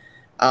zone.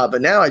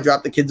 But now I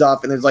drop the kids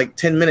off, and there's like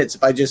 10 minutes.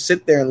 If I just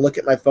sit there and look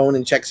at my phone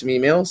and check some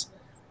emails,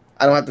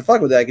 I don't have to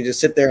fuck with that. I can just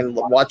sit there and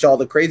watch all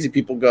the crazy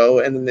people go,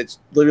 and then it's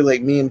literally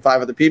like me and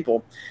 5 other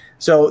people.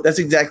 So that's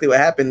exactly what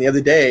happened the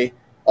other day.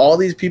 All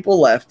these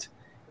people left.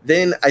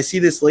 Then I see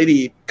this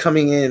lady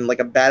coming in like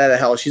a bat out of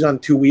hell. She's on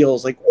 2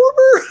 wheels, like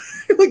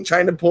like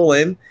trying to pull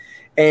in,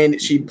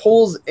 and she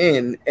pulls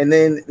in. And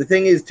then the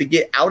thing is, to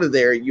get out of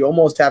there, you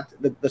almost have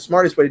to. The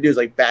smartest way to do is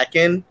like back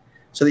in,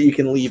 so that you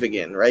can leave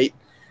again, right?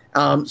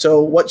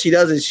 So what she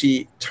does is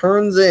she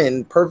turns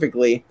in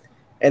perfectly,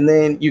 and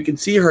then you can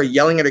see her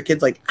yelling at her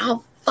kids like,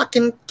 "I'll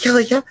fucking kill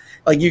you!"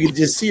 Like you could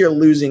just see her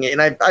losing it.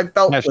 And I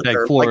felt with Hashtag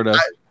her. Florida.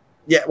 Like,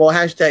 yeah, well,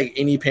 hashtag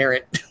any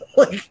parent.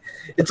 Like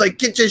it's like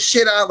get your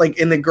shit out. Like,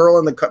 and the girl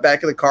in the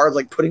back of the car is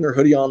like putting her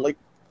hoodie on, like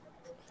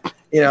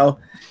you know,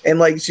 and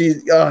like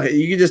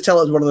you could just tell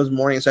it was one of those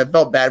mornings. So I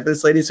felt bad for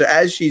this lady. So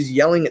as she's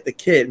yelling at the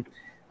kid,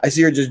 I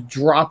see her just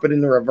drop it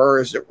in the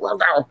reverse,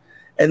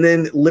 and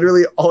then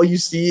literally all you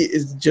see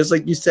is just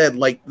like you said,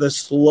 like the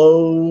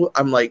slow.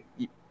 I'm like,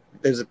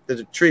 there's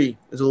a tree,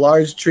 there's a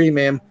large tree,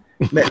 ma'am.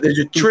 There's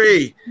a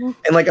tree, and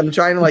like I'm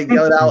trying to like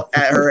yell it out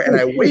at her, and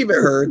I wave at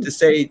her to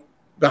say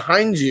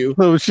behind you.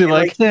 Oh, she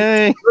like,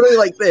 hey, really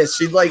like this.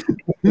 She's like,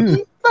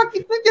 and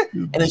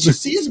then she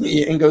sees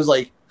me and goes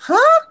like,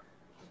 huh?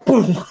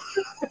 Boom!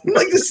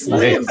 Like just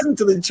slams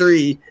into the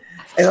tree,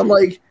 and I'm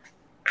like,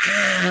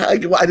 I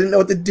didn't know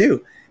what to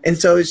do. And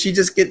so she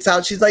just gets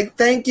out. She's like,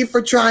 thank you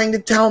for trying to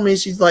tell me.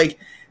 She's like,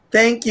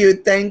 thank you.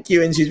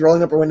 And she's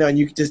rolling up her window, and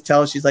you can just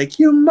tell she's like,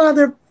 you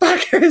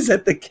motherfuckers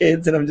at the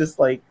kids. And I'm just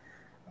like,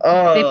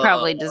 oh. They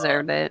probably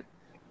deserved it.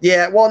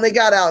 Yeah, well, and they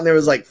got out, and there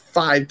was like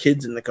 5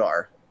 kids in the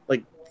car.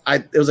 Like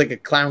it was like a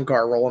clown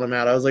car rolling them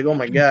out. I was like, oh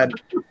my God.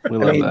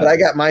 But I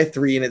got my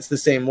 3, and it's the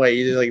same way.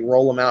 You just like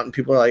roll them out, and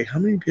people are like, how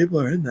many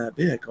people are in that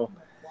vehicle?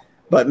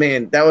 But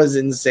man, that was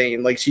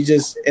insane. Like she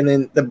just, and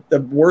then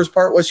the worst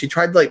part was she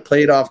tried to like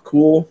play it off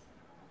cool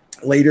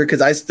later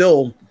because I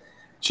still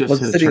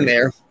was sitting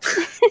there.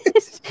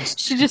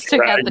 She just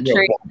took out the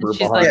tree.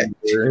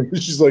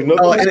 She's like, no.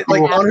 Oh, and it,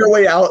 like on her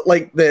way out,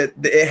 like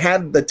it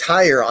had the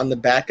tire on the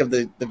back of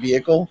the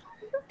vehicle,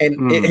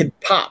 and it had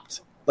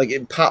popped. Like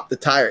it popped the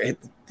tire, it hit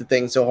the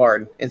thing so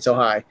hard and so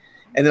high,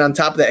 and then on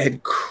top of that, it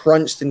had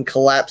crunched and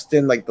collapsed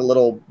in like the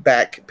little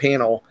back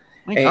panel.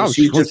 And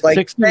she's just like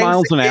 60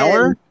 miles an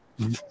hour.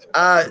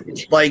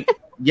 Like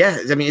yeah,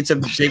 I mean it's a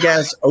big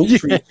ass oak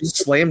tree. She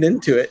slammed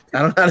into it.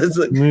 I don't know how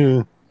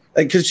to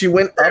like because she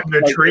went up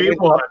the tree,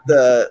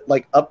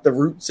 up the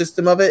root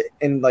system of it,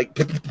 and like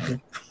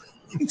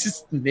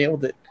just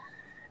nailed it.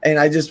 And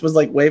I just was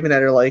like waving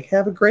at her like,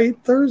 "Have a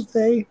great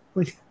Thursday."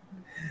 Like,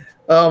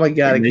 oh my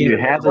God! You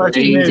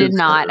did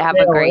not have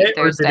a great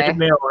Thursday.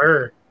 Nail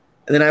her.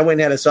 And then I went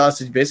and had a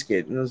sausage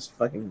biscuit, and it was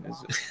fucking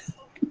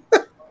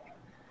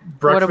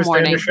breakfast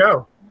and a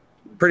show.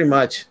 Pretty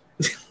much.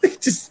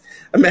 Just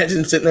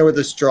imagine sitting there with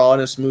a straw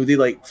and a smoothie,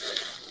 like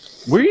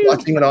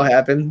watching it all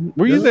happen.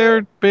 Were you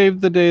there, babe,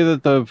 the day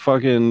that the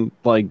fucking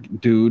like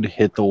dude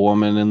hit the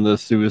woman in the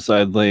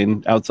suicide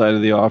lane outside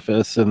of the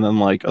office and then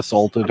like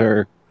assaulted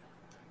her?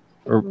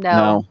 Or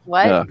no?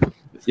 What?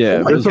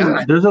 Yeah.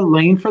 Oh there's a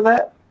lane for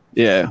that.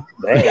 Yeah.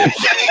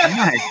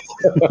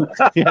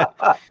 Yeah.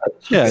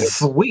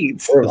 Sweet.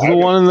 It's the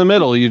one in the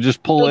middle. You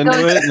just pull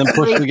into it and then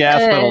push the gas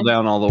pedal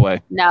down all the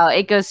way. No,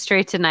 it goes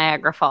straight to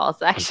Niagara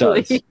Falls.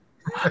 Actually,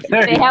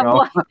 they have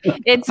one.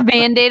 It's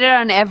mandated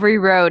on every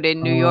road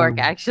in New York.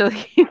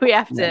 Actually, we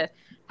have to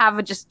have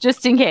it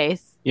just in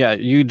case. Yeah,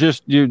 you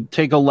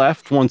take a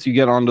left once you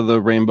get onto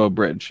the Rainbow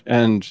Bridge,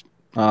 and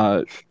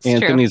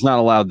Anthony's not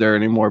allowed there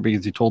anymore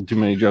because he told too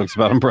many jokes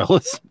about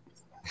umbrellas.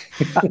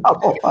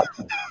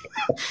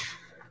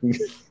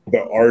 The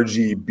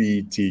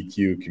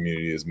RGBTQ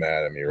community is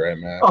mad at me, right,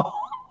 Matt?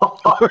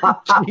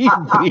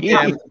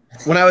 Yeah.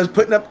 When I was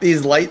putting up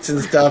these lights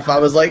and stuff, I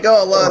was like,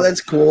 oh, well,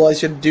 that's cool. I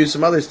should do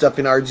some other stuff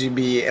in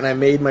RGB. And I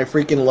made my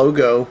freaking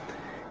logo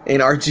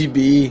in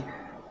RGB,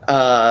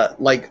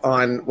 like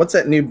on, what's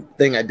that new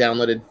thing I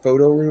downloaded?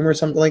 Photo Room or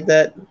something like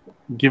that?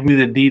 Give me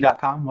the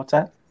D.com. What's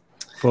that?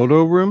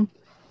 Photo Room?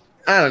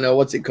 I don't know.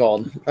 What's it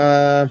called?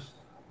 I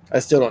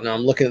still don't know.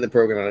 I'm looking at the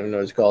program. I don't even know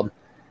what it's called.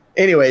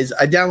 Anyways,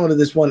 I downloaded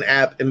this one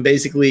app, and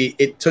basically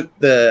it took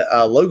the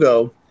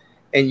logo,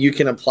 and you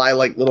can apply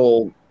like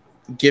little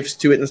GIFs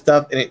to it and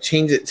stuff, and it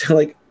changed it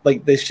to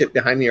like this shit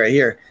behind me right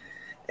here.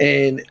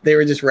 And they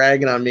were just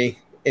ragging on me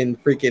in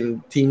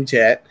freaking team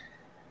chat,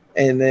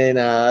 and then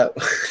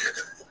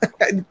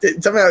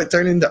somehow it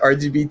turned into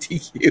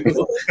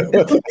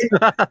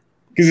RGBTQ.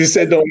 Because he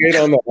said donate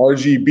on the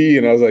RGB,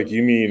 and I was like,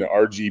 "You mean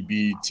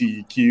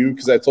RGBTQ?"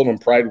 Because I told him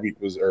Pride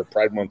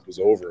Month was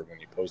over when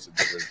he posted.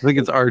 I think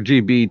it's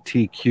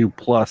RGBTQ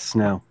plus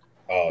now.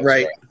 Oh,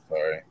 right.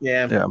 Sorry.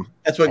 Yeah.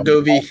 That's what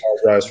Govey. I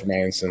apologize for my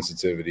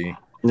insensitivity.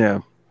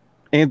 Yeah,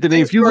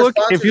 Anthony, if you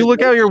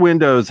look out your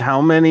windows,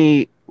 how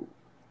many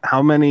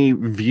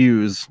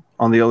views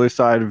on the other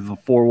side of the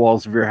 4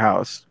 walls of your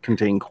house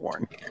contain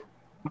corn?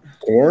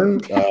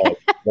 Corn?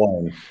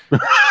 One.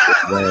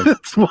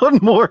 It's one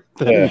more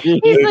thing.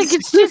 He's like,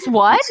 it's just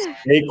what?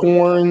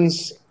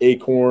 Acorns,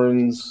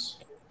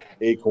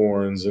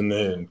 and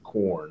then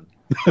corn.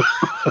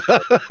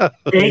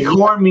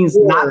 Acorn means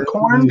not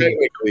corn?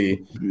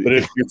 Technically. But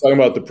if you're talking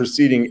about the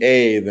preceding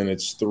A, then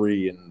it's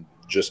 3, and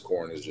just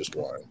corn is just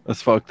 1.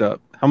 That's fucked up.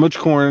 How much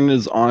corn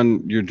is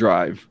on your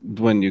drive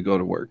when you go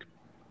to work?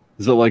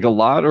 Is it like a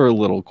lot or a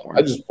little corn?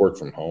 I just work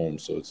from home,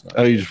 so it's not.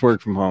 Oh, you just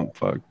work from home.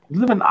 Fuck. You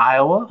live in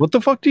Iowa? What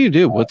the fuck do you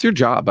do? What's your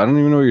job? I don't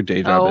even know what your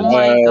day job is. Oh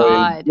my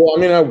God. Well, I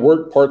mean, I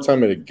work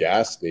part-time at a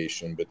gas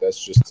station, but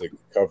that's just to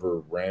cover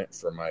rent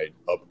for my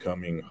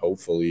upcoming,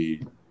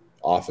 hopefully,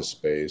 office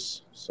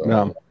space.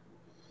 So,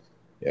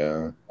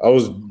 yeah. I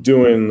was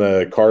doing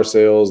the car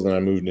sales, then I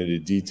moved into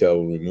detail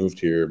when we moved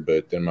here,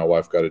 but then my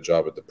wife got a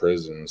job at the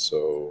prison,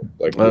 so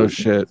like, oh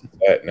shit,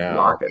 that now.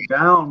 Lock it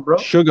down, bro.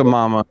 Sugar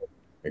mama.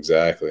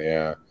 Exactly.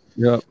 Yeah.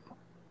 Yep.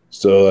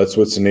 So that's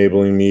what's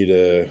enabling me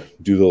to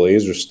do the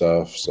laser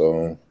stuff.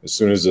 So as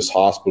soon as this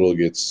hospital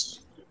gets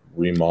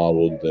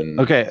remodeled, then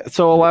Okay,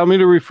 so allow me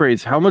to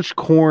rephrase. How much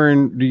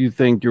corn do you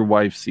think your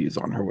wife sees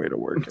on her way to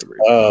work every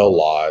day? a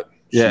lot.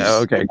 Yeah,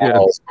 She's okay, good.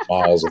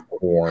 miles of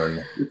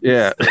corn.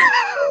 Yeah.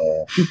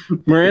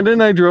 Miranda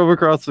and I drove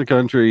across the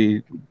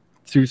country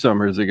 2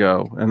 summers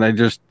ago, and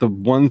the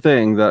one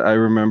thing that I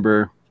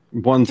remember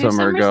one 2 summer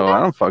summers ago, ago? I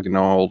don't fucking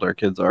know how old our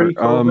kids are.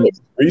 Pre-COVID.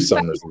 3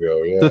 summers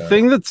ago, yeah. The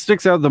thing that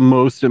sticks out the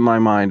most in my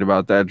mind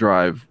about that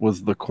drive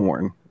was the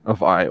corn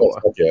of Oh, Iowa.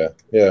 fuck yeah.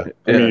 I Yeah.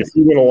 mean, if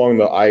you went along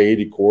the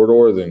I-80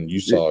 corridor, then you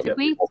saw. Did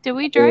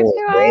we drive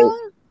through Right.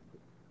 Iowa?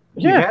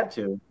 You Yeah. had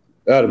to.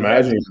 I'd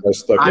imagine you guys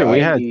stuck. Yeah, to we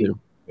I- had I-80. to.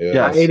 Yeah.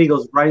 Yes. I-80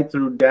 goes right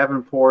through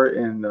Davenport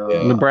and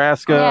Yeah.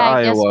 Nebraska, Yeah,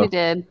 I guess Iowa. we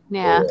did.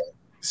 Yeah.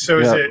 So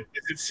Yeah. is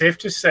it safe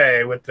to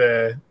say with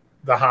the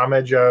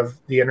homage of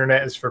the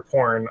internet is for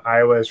porn,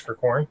 Iowa is for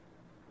corn?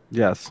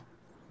 Yes.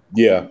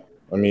 Yeah.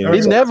 I mean, Okay.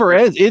 It never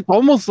ends. It's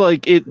almost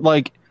like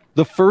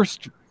the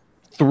first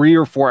 3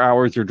 or 4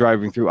 hours you're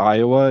driving through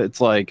Iowa,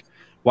 it's like,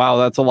 wow,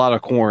 that's a lot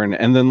of corn.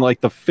 And then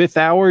like the 5th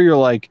hour, you're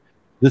like,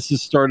 this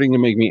is starting to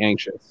make me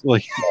anxious.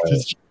 Like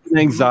just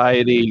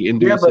anxiety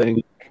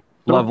inducing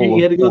Don't forget level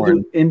you had to of go corn.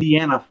 through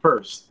Indiana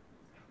first,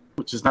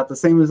 which is not the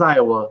same as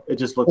Iowa. It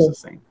just looks the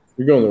same.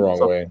 you're going the wrong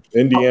So- way.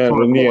 Indiana for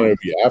corn. would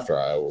be after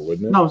Iowa,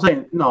 wouldn't it? No, I'm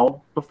saying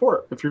no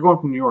before. If you're going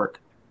from New York,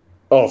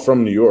 Oh,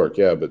 from New York,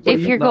 yeah, but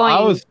If you're No,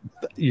 going, we're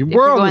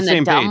you're on going the the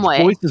same dumb page.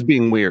 way. Voice is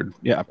being weird.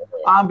 Yeah.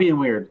 I'm being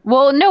weird.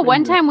 well, no,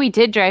 one Mhm. time we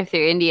did drive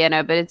through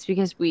Indiana, but it's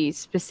because we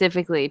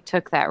specifically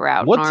took that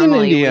route. What's Normally,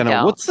 in we Indiana?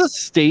 don't. What's the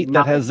state that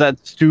Nothing. has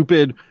that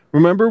stupid?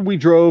 Remember, we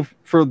drove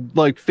for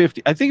like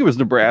 50. I think it was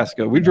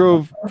Nebraska. We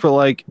drove for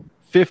like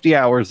 50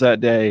 hours that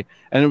day,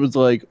 and it was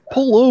like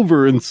pull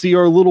over and see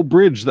our little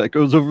bridge that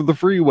goes over the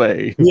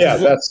freeway. yeah,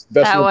 that's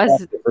That was-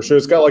 Nebraska for sure.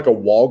 It's got like a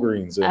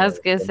Walgreens in I was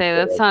it. gonna say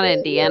that's not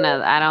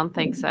Indiana. I don't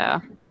think so.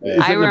 Yeah.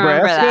 Is I it remember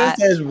Nebraska? that.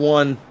 There's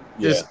one,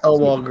 just Yeah. a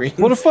Walgreens.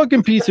 What a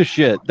fucking piece of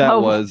shit that Oh.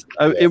 was.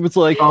 It was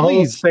like, The whole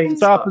please thing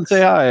stop and sucks.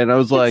 say hi. And I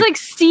was like, It's like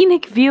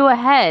scenic view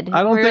ahead.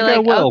 I don't We're think I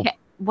like, will. Okay,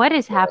 what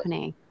is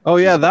happening? oh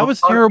yeah, that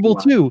was terrible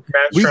too.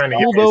 Matt's We trying to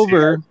get pulled me to see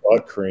over.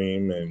 butt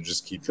cream and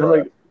just keep They're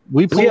driving. like,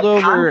 We We pulled have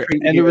over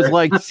concrete and it was here.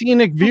 like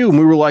scenic view, and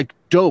we were like,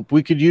 dope.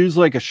 We could use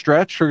like a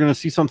stretch. We're gonna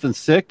see something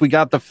sick. We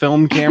got the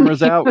film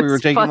cameras out. We It were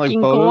was taking like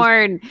fucking photos.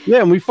 corn.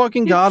 Yeah, and we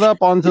fucking got up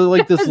onto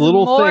like this It was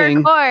little more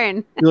thing.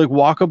 corn. You like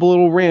walk up a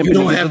little ramp You and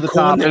don't you get to have the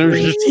corn top, that and it was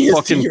brings just tears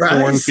to fucking your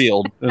eyes.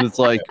 cornfield. And it's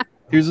like,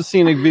 here's a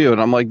scenic view,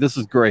 and I'm like, this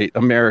is great,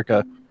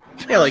 America.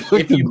 Yeah, like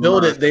if you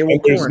build it, they will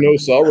And there's corn. no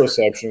cell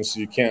reception, so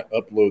you can't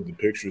upload the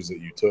pictures that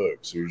you took.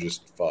 So you're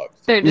just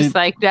fucked. They're just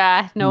like,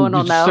 no one You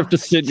will just know. have to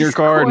sit in your Just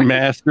car corn. and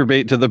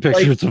masturbate to the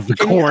pictures of the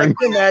Can you- I corn.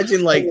 can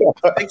imagine like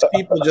 6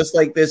 people just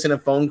like this in a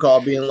phone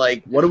call being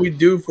like, what do we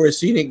do for a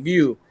scenic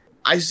view?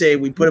 I say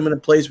we put them in a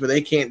place where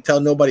they can't tell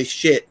nobody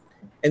shit.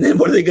 And then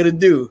what are they going to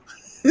do?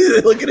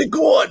 Look at the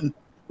corn.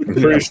 I'm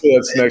pretty sure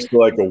that's next to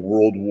like a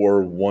World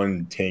War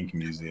I tank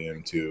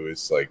museum too.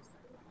 It's like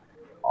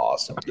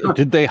awesome.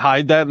 Did they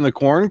hide that in the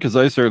corn? Because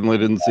I certainly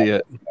didn't see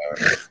it.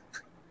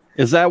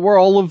 Is that where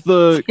all of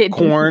the Didn't.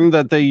 corn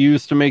that they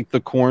use to make the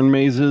corn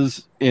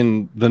mazes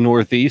in the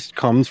Northeast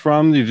comes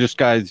from? You just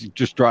guys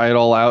just dry it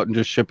all out and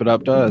just ship it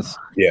up to us.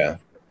 Yeah.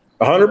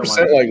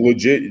 100% like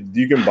legit.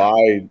 You can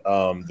buy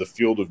the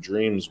Field of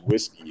Dreams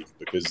whiskey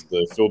because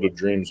the Field of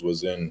Dreams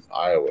was in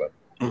Iowa.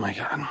 Oh my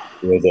god!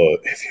 Where the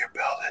if you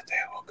build it, they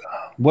will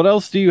come. What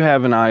else do you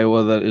have in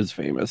Iowa that is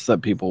famous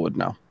that people would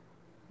know?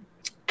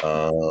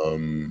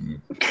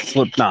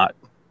 Slipknot.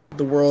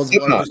 The world's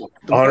Slipknot.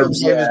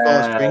 largest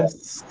ball string.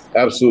 yes.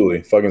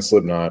 Absolutely, fucking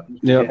Slipknot.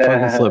 Yep, Yes.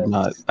 fucking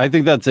Slipknot. I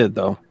think that's it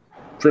though.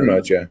 Pretty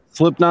much, yeah.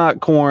 Slipknot,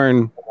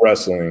 corn,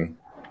 Wrestling,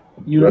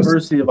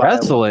 University of Iowa.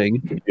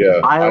 wrestling.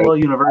 yeah. Iowa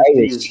University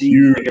Iowa's is the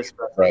huge biggest.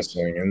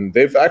 wrestling, and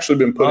they've actually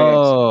been putting in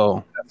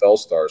Oh, NFL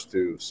stars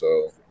too.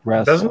 So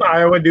wrestling. Doesn't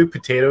Iowa do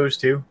potatoes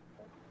too?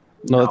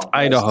 No, it's No,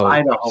 Idaho,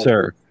 Idaho.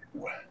 sir.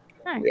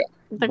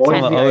 They're Boy,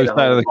 On kind the of- yeah, other Idaho.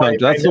 side of the country.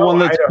 I That's the know one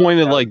that's Idaho.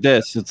 pointed like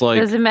this. It's like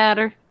Doesn't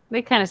matter.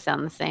 They kind of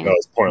sound the same. no,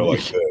 it's pointed like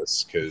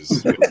this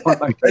because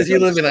Because you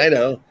live in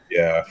Idaho.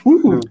 yeah.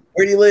 Where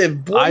do you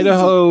live? Boise.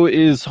 Idaho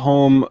is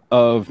home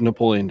of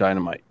Napoleon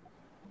Dynamite.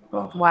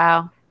 Oh.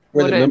 Wow.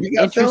 Where What the an movie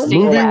got filmed?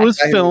 interesting Movie fact.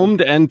 was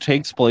filmed and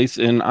takes place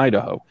in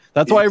Idaho.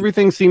 That's why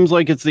everything seems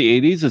like it's the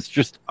 80s. It's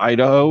just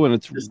Idaho, and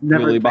it's Just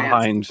never really advanced.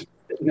 behind.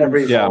 It never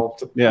Yeah.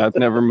 evolved. Yeah, it's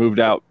never moved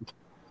out.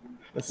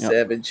 That's Yeah.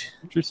 savage.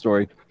 True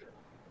story.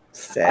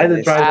 I had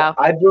to Savage. drive. Wow.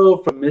 I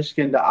drove from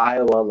Michigan to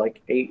Iowa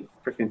like 8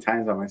 freaking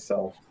times by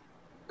myself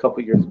a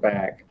couple years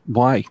back.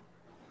 Why?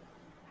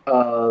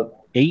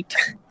 8?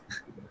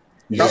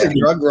 You Probably just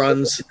drug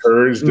runs.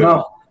 encouraged it.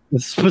 No,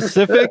 It's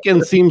specific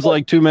and seems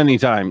like too many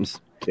times.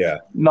 Yeah.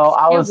 no,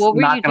 I Yeah, was what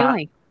were you knocking on-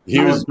 doing? He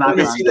I was was not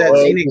gonna knocking see that on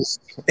scenic- doors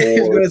He's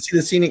or going to see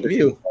the scenic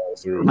view.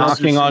 through. No.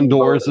 Knocking on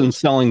doors and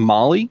selling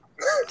Molly.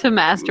 to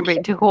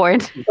masturbate to corn.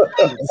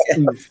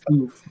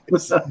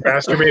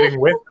 Masturbating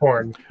with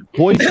corn.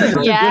 Boy, used to just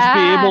be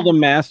Yeah. able to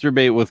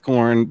masturbate with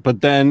corn,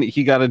 but then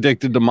he got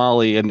addicted to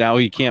Molly, and now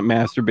he can't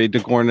masturbate to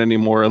corn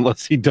anymore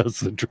unless he does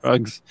the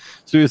drugs.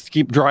 So he has to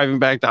keep driving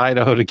back to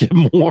Idaho to get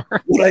more.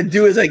 What I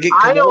do is I get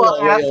Iowa,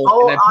 canola oil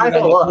asshole, and I put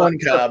it on Iowa. the corn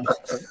cob.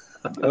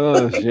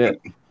 Oh shit!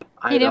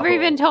 He never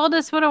even told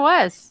us what it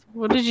was.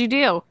 What did you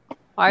do?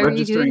 Why were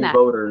you doing registering that?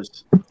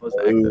 voters was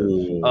active.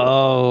 Ooh.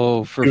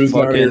 Oh, for He was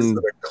down here fucking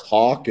for the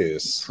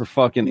caucus.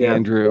 Yeah.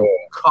 Andrew.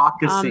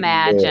 Caucusing.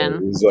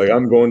 Imagine. He's like,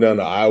 I'm going down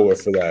to Iowa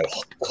for that.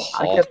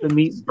 I kept to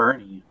meet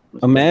Bernie.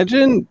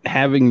 Imagine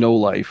having no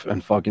life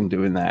and fucking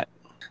doing that.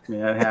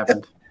 Yeah, it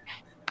happened.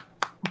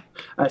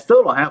 I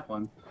still don't have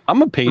one.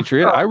 I'm a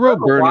patriot. I wrote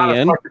A lot Bernie of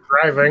in. fucking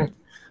driving.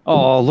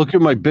 Oh, look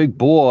at my big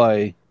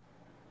boy.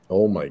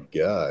 Oh my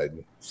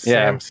god.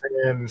 Yeah.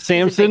 Samson.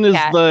 Samson big is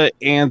cat. the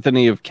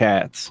Anthony of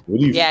cats. What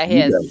do you Yeah,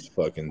 he feed is. that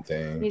fucking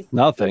thing? He's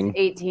Nothing.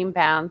 18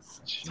 pounds.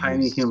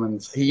 Tiny Jeez.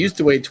 humans. He used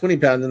to weigh 20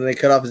 pounds and then they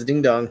cut off his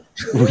ding dong.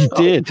 We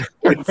did.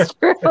 It's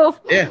true.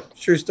 Yeah,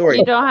 true story.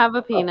 You don't have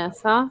a penis,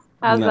 huh?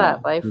 How's No.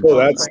 that life? Oh,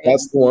 that's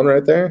the one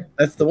right there.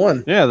 That's the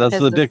one. Yeah, that's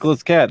the It's the-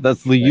 dickless cat.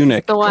 That's the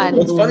eunuch. the one.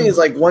 What's funny is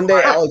like one day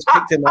Alex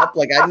picked him up.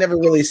 Like I'd never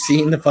really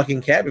seen the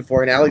fucking cat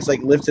before, and Alex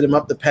like lifted him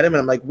up to pet him,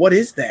 and I'm like, "What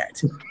is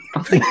that?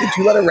 Did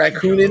you let a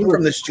raccoon in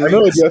from the I street?"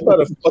 know. I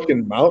thought a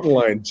fucking mountain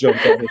lion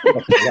jumped on his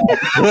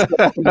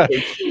fucking lap.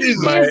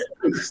 Jesus My,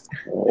 Christ.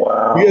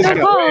 Wow. You guys I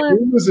got know.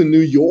 raccoons in New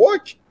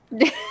York?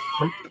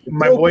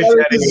 my Go boy down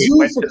to Teddy the zoo,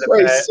 went for to the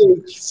Christ's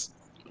vet. sakes.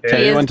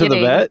 Teddy He is went to the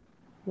getting- vet.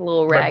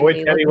 Little My boy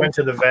raggedy. Teddy looking. went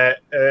to the vet.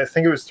 I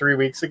think it was 3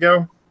 weeks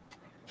ago.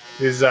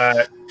 He was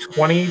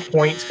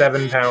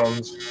 20.7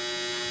 pounds.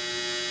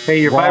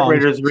 Hey, your Wrong.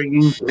 vibrator's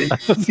ringing.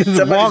 Somebody's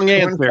Wrong corn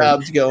answer.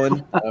 cob's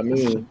going. I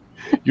mean,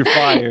 You're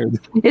fired.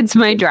 It's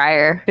my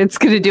dryer. It's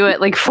going to do it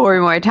like 4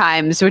 more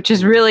times, which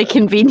is really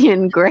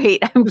convenient and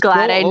great. I'm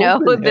glad go I know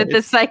open that it.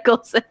 the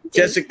cycle's ending.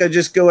 Jessica,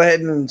 just go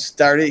ahead and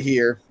start it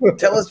here.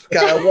 Tell us,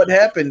 Kyle, what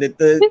happened at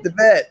the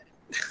vet.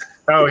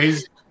 Oh,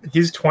 he's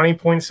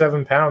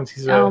 20.7 pounds.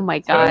 He's a Oh my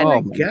god.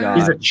 Oh my God.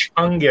 he's a god!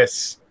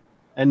 chungus.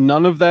 And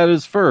none of that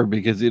is fur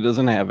because he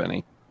doesn't have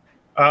any.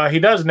 He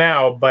does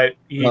now, but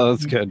he, Oh,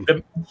 that's good.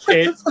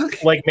 it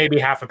like maybe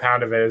half a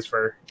pound of it is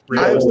for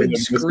I real. would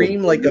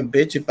scream like a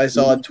bitch if I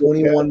saw a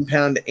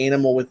 21-pound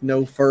animal with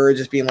no fur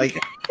just being like,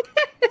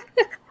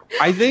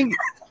 I think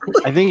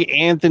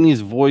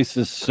Anthony's voice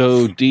is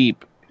so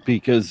deep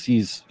because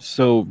he's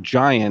so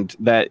giant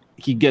that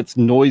he gets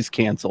noise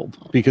canceled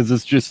because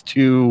it's just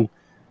too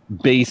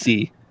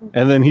bassy.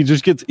 And then he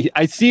just gets.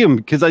 I see him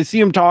because I see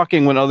him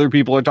talking when other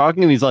people are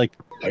talking, and he's like,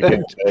 I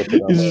can't tell that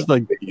he's I'm just a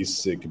like,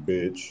 basic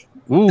bitch.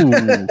 ooh.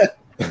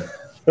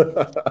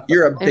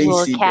 "You're a There's a little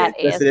bassy cat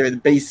bitch." That's the name,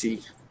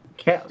 bassy.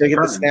 Cat Gotta get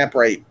the turn. snap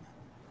right.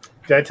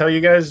 Did I tell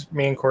you guys?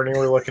 Me and Courtney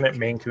were looking at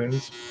Maine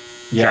Coons,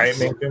 Yes,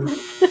 giant Maine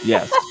Coons.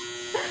 yes.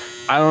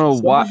 I don't know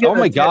Someone why. get Oh a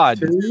my god,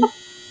 tattoo?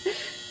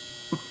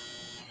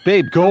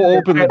 babe, go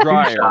open the Tattoo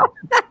dryer. shop.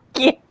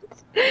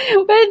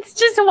 But it's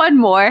just one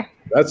more.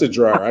 That's a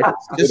dryer. I can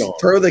sit Just on.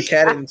 throw the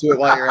cat into it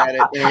while you're at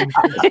it. Man.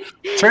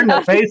 Turn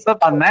the face up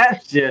on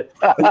that shit.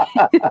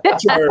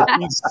 Dryer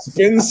beats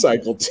spin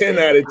cycle 10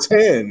 out of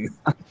 10.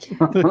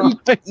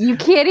 You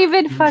can't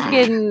even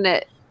fucking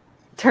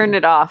turn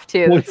it off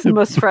too. It's the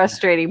most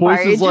frustrating part.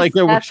 Voice is It like,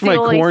 just- I that's wish my the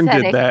only corn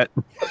setting. did that.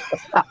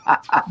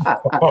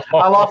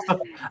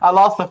 I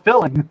lost the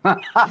filling.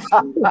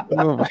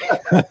 Oh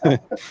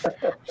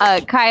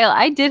my- Kyle,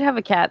 I did have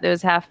a cat that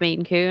was half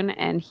Maine Coon,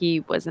 and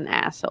he was an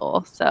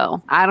asshole.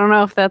 So I don't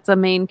know if that's a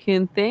Maine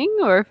Coon thing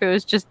or if it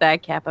was just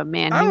that cat. But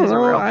man, I he was a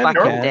don't know. real I had a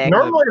fucking cat. dick.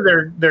 Normally,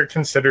 they're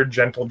considered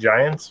gentle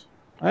giants.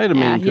 I had a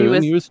Yeah, Maine he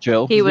Coon. He was- was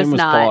chill. he His was name was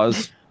not.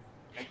 Paws.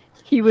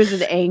 He was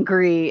an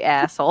angry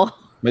asshole.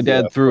 My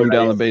dad Yeah, threw him right.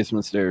 down the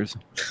basement stairs.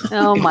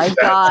 Oh my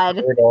That's god,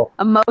 brutal.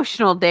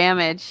 emotional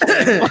damage.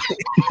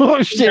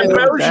 Oh shit!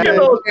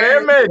 Emotional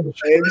damage.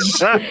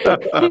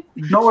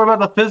 Don't worry about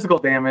the physical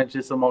damage,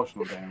 it's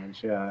emotional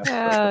damage. Yeah.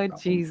 Oh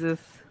Jesus.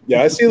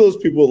 Yeah, I see those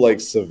people with, like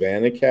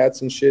savannah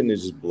cats and shit, and it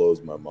just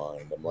blows my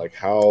mind. I'm like,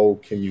 how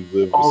can you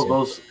live? with All some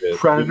those shit?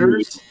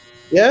 predators.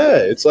 Yeah,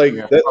 it's like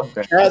Yeah, that, fuck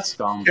that. cats. That's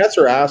dumb. Cats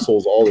are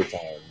assholes all the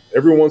time.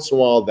 Every once in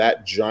a while,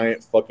 that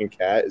giant fucking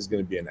cat is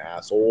going to be an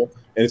asshole,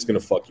 and it's going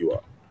to fuck you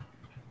up.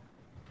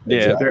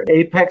 Yeah. They're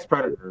apex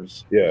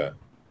predators. Yeah.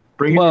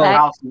 Bring it Well, to the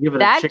house and give it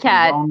that a chicken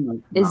cat bone. Like,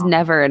 Is no.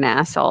 never an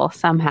asshole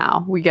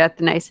somehow. We got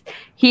the nice.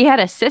 He had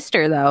a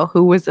sister though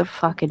who was a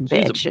fucking She's a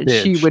bitch, and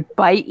she bitch. would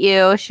bite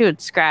you. She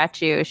would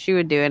scratch you. She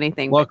would do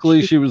anything. but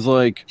Luckily, she was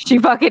like, she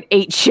fucking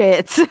ate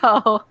shit.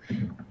 So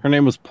her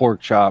name was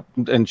Pork Chop,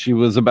 and she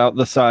was about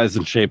the size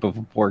and shape of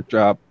a pork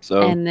chop.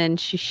 So and then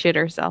she shit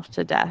herself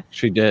to death.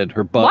 she did.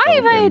 Her butt. Why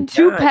have I opened. had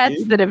two God, pets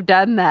dude. that have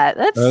done that?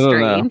 That's I don't know.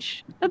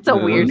 strange. That's a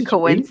Yeah, weird those-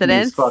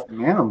 coincidence. These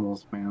fucking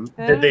animals, man.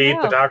 I Did they eat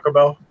don't the know. Taco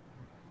Bell?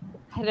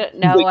 I don't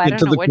know. I Get don't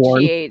to know the what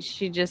corn. she ate.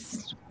 She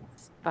just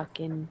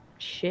fucking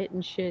shit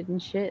and shit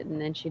and shit, and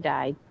then she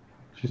died.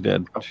 She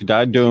did. She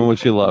died doing what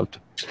she loved.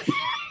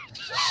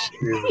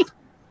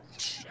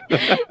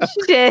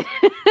 She did.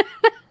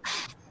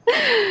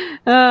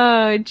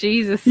 Oh,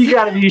 Jesus. You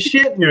gotta be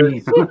shitting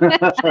me.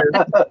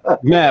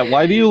 Matt,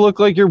 why do you look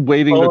like you're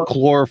waiting to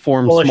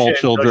chloroform Full of small shit.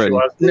 children?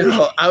 No, she wasn't.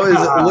 No, I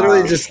was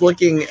literally just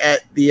looking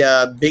at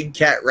the big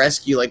cat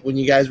rescue, like when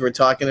you guys were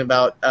talking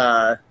about,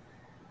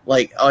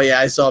 like, oh yeah,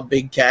 I saw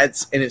big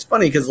cats, and it's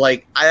funny because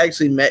like I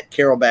actually met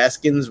Carol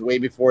Baskins way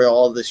before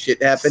all of this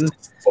shit happened.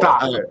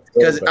 Stop it.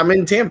 Because I'm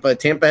in Tampa.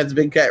 Tampa has a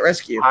big cat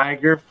rescue.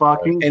 Tiger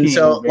fucking And King,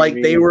 so, like,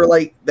 baby. they were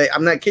like,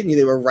 I'm not kidding you.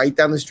 They were right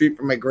down the street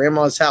from my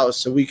grandma's house,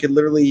 so we could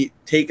literally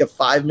take a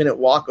 5-minute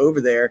walk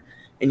over there,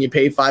 and you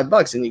pay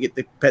 $5, and you get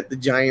to pet the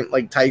giant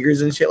like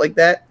tigers and shit like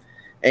that.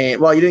 And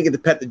well, you didn't get to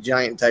pet the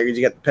giant tigers;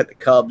 you got to pet the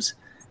cubs.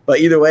 But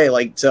either way,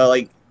 like, so,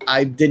 like,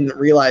 I didn't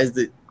realize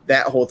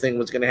that whole thing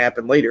was going to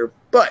happen later.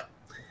 But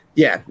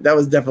yeah, that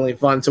was definitely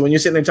fun. So when you're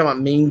sitting there talking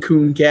about Maine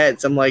Coon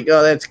cats, I'm like,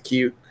 oh, that's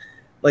cute.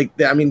 Like,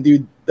 I mean,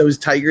 dude, those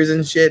tigers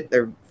and shit,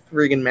 they're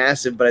friggin'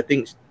 massive. But I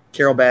think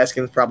Carol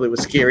Baskins probably was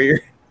scarier.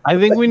 I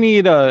think we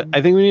need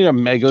a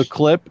mega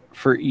clip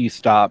for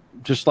eStop,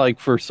 just like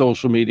for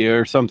social media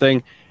or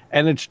something.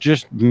 And it's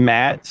just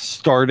Matt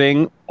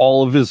starting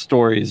all of his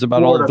stories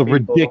about all the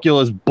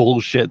ridiculous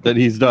bullshit that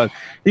he's done.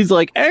 He's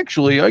like,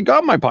 actually, I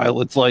got my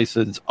pilot's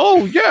license.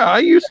 Oh, yeah, I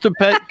used to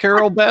pet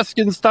Carol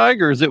Baskin's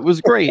tigers. It was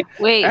great.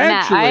 Wait,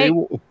 Actually,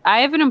 Matt, I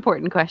have an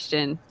important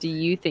question. Do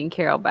you think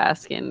Carol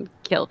Baskin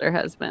killed her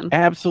husband?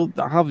 Absolutely,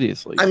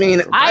 obviously. I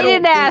mean, I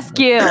didn't ask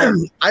you.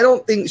 I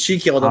don't think she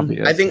killed him.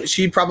 Obvious. I think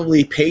she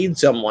probably paid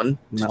someone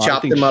to No, I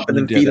chop think them up and she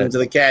then did feed it. them to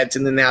the cats,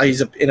 and then now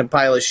he's in a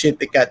pile of shit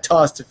that got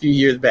tossed a few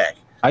years back.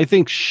 I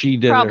think she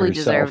did Probably it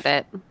herself. deserved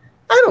it.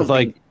 I don't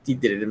Like- think he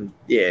did it.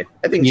 Yeah,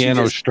 I think she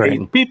Piano just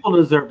string. People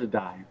deserve to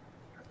die.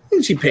 I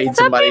think she paid Some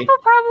somebody. people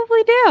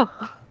probably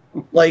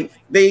do. Like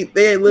they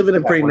live in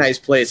a pretty nice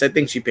place. I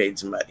think she paid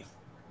somebody.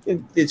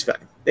 It's fine.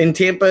 In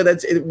Tampa,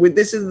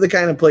 this is the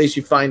kind of place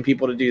you find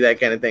people to do that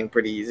kind of thing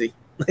pretty easy.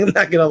 I'm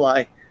not gonna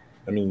lie.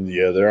 I mean,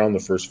 yeah, they're on the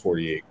first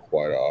 48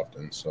 quite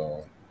often.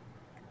 So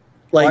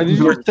Why Like did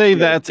you say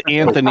that's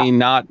Anthony,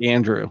 not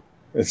Andrew?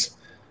 it's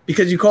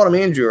because you called him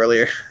Andrew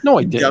earlier, No,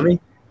 I you didn't. dummy.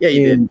 Yeah,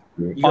 you did.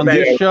 You On were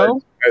this back-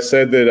 show? I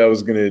said that I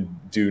was gonna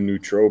do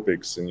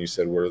nootropics, and you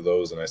said, "What are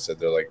those?" And I said,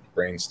 "They're like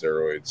brain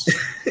steroids."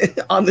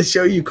 on the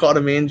show, you called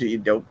him Andrew. You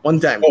dope. One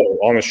time. Oh,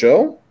 on a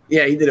show?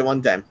 Yeah, he did it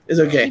one time. It's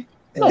okay.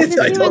 He I doesn't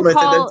told him, I said, even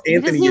call, that's he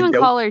Anthony, doesn't you even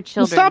dope. call her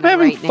children. Stop the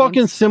having right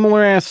fucking names.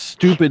 similar ass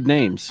stupid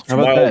names. How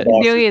about Smile that?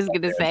 Boston Knew he was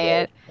gonna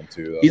say it.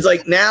 Too, He's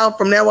like,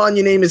 from now on,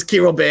 your name is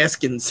Carol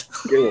Baskins.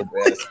 Carol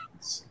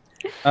Baskins.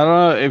 I don't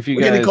know if you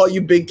We're gonna guys call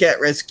you Big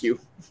Cat Rescue.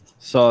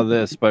 saw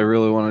this, but I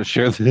really want to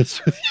share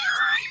this with you.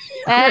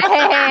 Hey,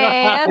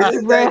 that's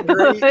Isn't that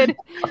great? rude.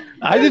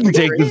 I didn't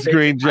take the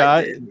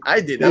screenshot. I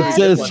did. It That was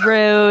says- a good That's one.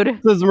 rude.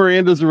 It says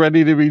Miranda's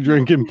ready to be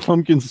drinking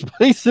pumpkin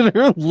spice in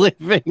her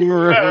living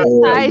room.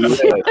 Oh, I- yeah,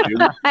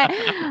 dude.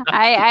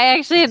 I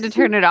actually had to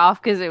turn it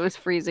off because it was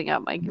freezing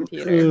up my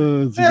computer.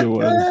 Oh, that's a good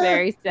one.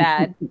 Very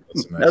sad.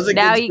 That's That was nice. a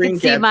Now good you can screen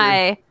see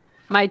capture.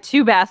 my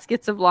 2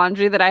 baskets of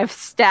laundry that I've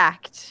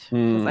stacked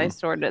because Hmm. I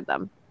sorted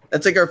them.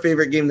 That's like our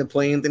favorite game to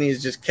play, Anthony,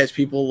 is just catch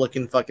people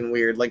looking fucking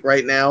weird. Like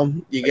right now,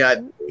 you got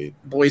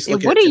boys Hey,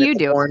 looking what at are you tentacle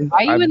doing? porn. Why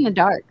are you I'm- in the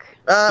dark?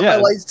 My Yeah.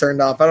 lights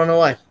turned off. I don't know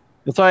why.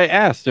 That's why I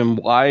asked him,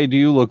 why do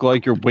you look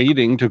like you're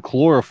waiting to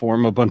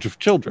chloroform a bunch of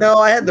children? No,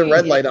 I had the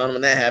red light on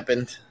when that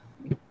happened.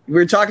 We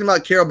were talking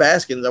about Carol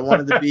Baskins. I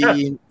wanted to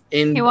be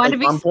in He wanted to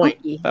be on point.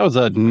 spooky. That was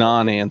a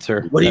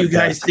non-answer. What do you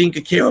guys think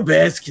of Carol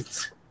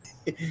Baskins?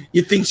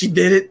 You think she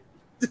did it?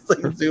 Just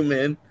like zoom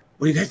in.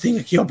 What do you guys think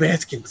of Carol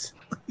Baskins?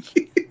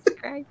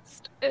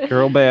 Christ.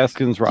 Carol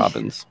Baskins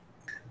Robbins.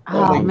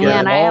 Oh, my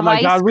man, God. I have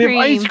ice God, we have cream.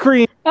 ice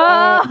cream.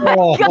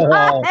 Oh,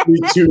 Oh,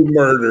 2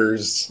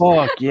 murders.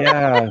 fuck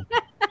yeah.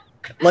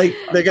 Like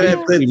they're gonna have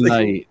Ice cream to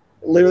like, night.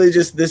 literally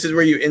just this is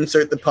where you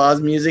insert the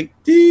pause music.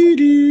 Doo,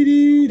 doo,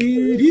 doo,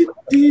 doo, doo,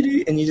 doo,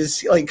 doo, and you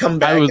just like come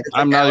back. and it's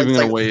I'm like not Alex, even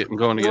gonna like, wait. I'm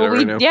going to get well,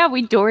 it right now.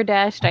 we door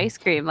dashed ice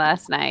cream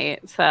last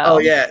night. So Oh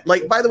yeah.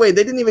 Like by the way,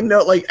 they didn't even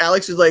know. Like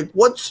Alex is like,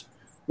 what's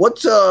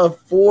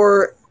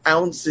 4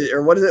 ounces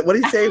or what is it? What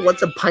did he say?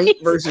 What's a pint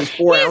versus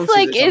 4 he's ounces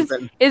like, or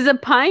something? is a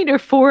pint or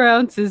 4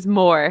 ounces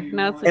more?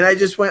 No, it's like, And I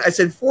just went. I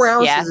said 4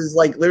 ounces Yeah. is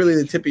like literally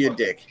the tip of your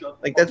dick.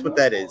 Like that's what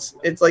that is.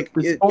 It's like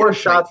There's it- 4 it's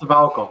shots of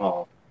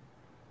alcohol.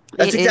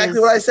 That's it exactly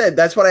is what I said.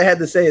 That's what I had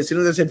to say. As soon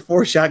as I said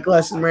 4 shot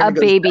glasses, a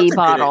Miranda goes, baby "That's a good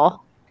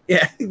bottle.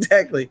 Yeah,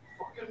 exactly.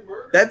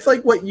 That's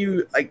like what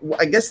you like.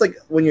 I guess like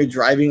when you're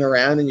driving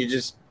around and you're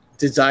just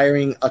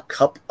desiring a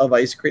cup of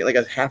ice cream, like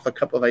a half a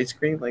cup of ice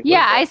cream. Like Yeah,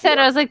 what I is that said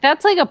for? I was like,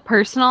 that's like a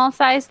personal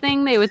size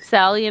thing they would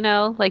sell,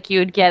 like you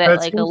would get at That like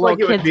a seems little like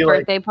it would kid's be like-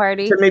 birthday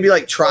party. to maybe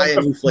like try a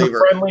new The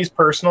flavor. Friendly's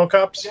personal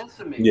cups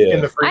Yeah.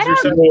 in the I freezer. don't-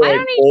 section. People I like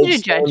don't need you to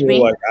Old judge Stone, me.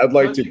 Like, I'd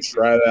like to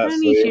try that don't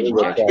need you to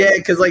flavor. judge Yeah,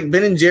 because like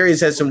Ben and Jerry's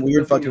has some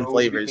weird fucking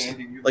flavors.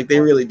 Like they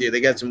really do. They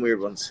got some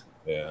weird ones.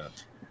 Yeah.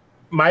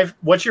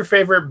 What's your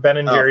favorite Ben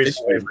and Oh, Jerry's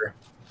fish flavor?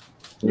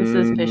 This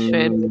is fish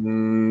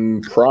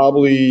food.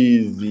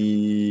 Probably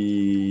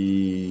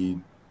the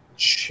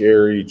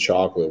cherry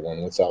chocolate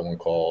one. What's that one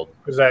called?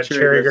 Was that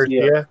Cherry Cherry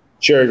Garcia?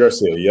 Cherry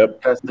Garcia.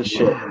 Yep. That's the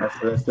shit. That's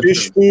the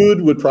Fish truth.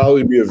 food would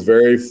probably be a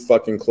very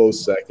fucking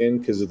close second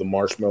because of the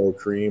marshmallow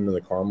cream and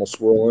the caramel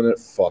swirl in it.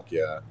 Fuck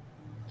yeah.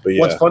 But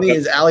yeah. What's funny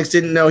is Alex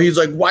didn't know. He was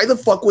like, "Why the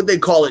fuck would they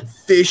call it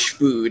Fish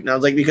Food?" And I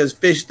was like, "Because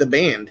Fish the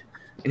band."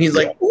 And he's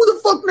like, "Who the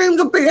fuck names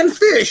a band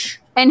Fish?"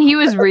 And he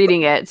was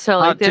reading it, so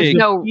like Hot there's take.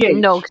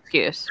 no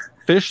excuse.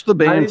 Fish the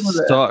band Not even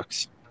that.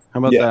 sucks. How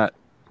about Yeah. that?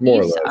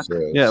 More or You less. suck.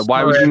 Yeah,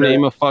 why would you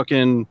name a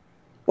fucking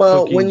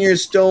Well, Fucking- when you're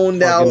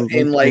stoned out fucking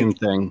and like cream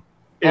thing?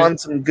 on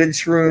some good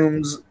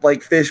shrooms,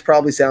 like Fish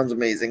probably sounds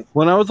amazing.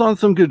 When I was on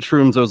some good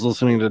shrooms, I was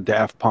listening to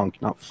Daft Punk,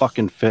 not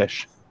fucking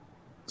Fish.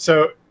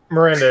 So,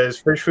 Miranda, is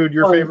Fish Food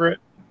your favorite?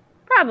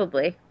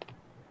 Probably.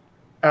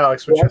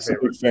 Alex, Well, what's I'm your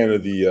a favorite? big fan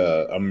of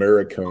the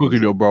American. Cookie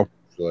dough, bro.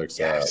 Like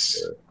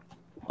Yes.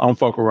 I don't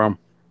fuck around.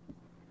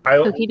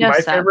 Cookie dough My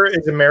sucks. favorite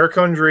is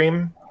American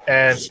Dream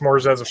and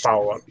s'mores as a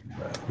follow-up.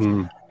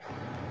 Hmm.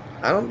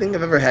 I don't think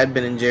I've ever had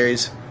Ben and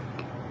Jerry's.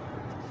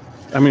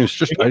 I mean, it's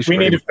just ice We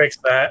cream. need to fix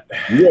that.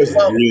 You guys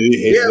Well, really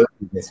hate yeah. living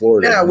in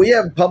Florida. Yeah, we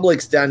have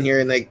Publix down here,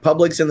 and like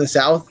Publix in the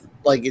South,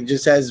 like it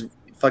just has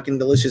fucking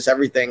delicious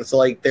everything. So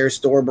like their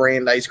store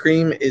brand ice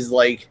cream is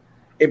like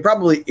it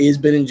probably is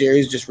Ben and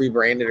Jerry's just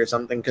rebranded or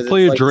something. Because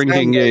Play a like,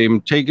 drinking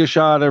game. Take a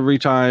shot every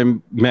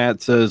time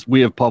Matt says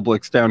we have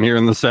Publix down here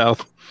in the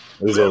South.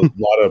 There's a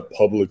lot of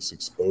Publix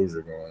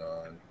exposure going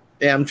on.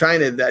 Yeah, I'm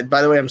trying to.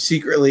 By the way, I'm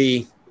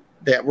secretly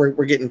that we're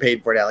getting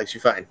paid for it, Alex.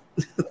 You're fine.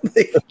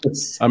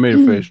 I made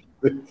a fish.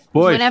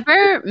 Boy,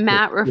 Whenever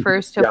Matt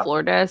refers to Yeah.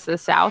 Florida as the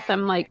South,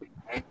 I'm like,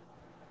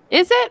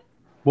 is it?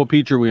 what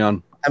peach are we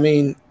on? I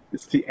mean,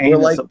 It's the we're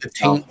anus like of the the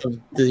South. taint of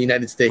the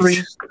United States.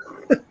 Three.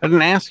 I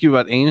didn't ask you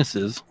about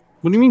anuses.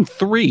 What do you mean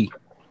 3?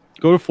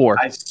 Go to 4.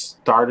 I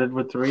started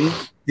with 3.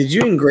 Did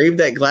you engrave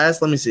that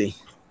glass? Let me see.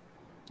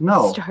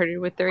 No. Started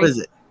with 3. What is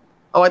it?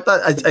 Oh, I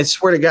thought. I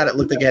swear to God, it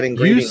looked like I had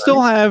engraving. You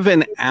still have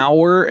an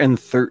hour and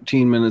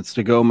 13 minutes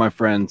to go, my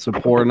friend. So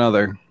pour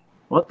another.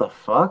 What the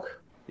fuck?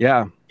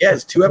 Yeah. Yeah,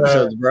 it's 2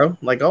 episodes, bro.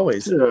 Like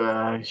always.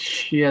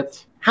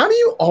 Shit. How do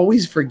you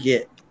always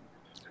forget?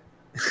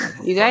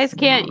 You guys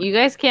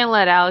can't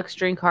let Alex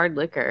drink hard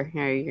liquor.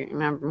 Here, you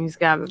remember he's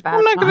got a bad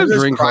I'm not mouth. going to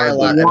just drink cry a hard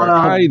lot. liquor. Wanna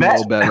I bet?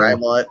 know better. Cry a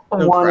lot.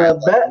 Don't Wanna cry a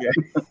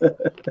lot.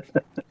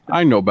 bet?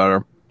 I know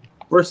better.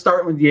 We're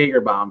starting with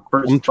Jaeger Bomb.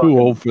 First I'm too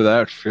old for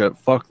that shit.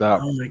 Fuck that.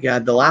 Oh my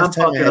God! The I'm last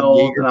time I fucking had old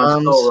Jaeger and I'm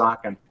still bombs,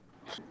 rocking.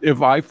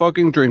 If I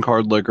fucking drink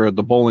hard liquor at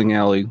the bowling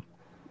alley,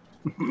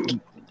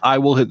 I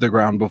will hit the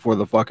ground before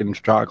the fucking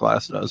shot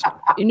glass does.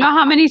 You know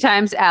how many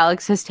times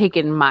Alex has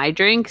taken my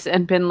drinks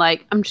and been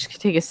like, I'm just gonna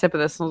take a sip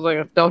of this. And I was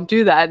like, don't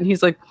do that. And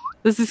he's like,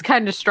 this is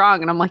kind of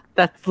strong. And I'm like,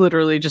 that's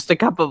literally just a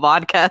cup of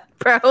vodka,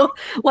 bro.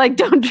 Like,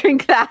 don't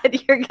drink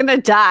that. You're gonna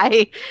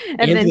die.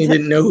 And Anthony then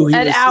didn't know who he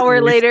an was.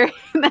 hour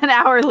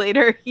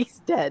later, he's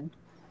dead.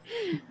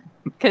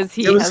 Because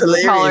he It was has the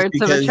hilarious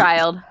tolerance of a because-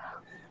 child.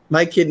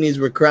 My kidneys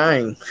were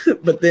crying,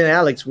 but then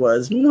Alex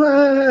was.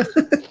 Yeah,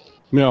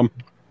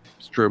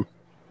 it's true.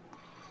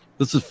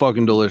 This is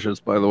fucking delicious,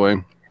 by the way. I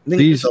think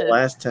These- the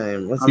last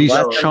time. What's the These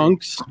last time?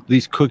 chunks,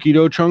 these cookie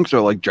dough chunks are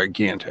like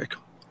gigantic.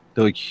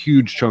 They're like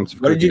huge chunks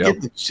of What did cookie you dough.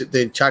 get?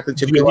 The chocolate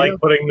chip Do you cookie like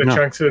putting the No.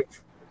 chunks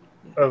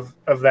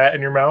of that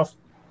in your mouth?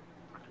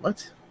 dough?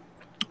 What?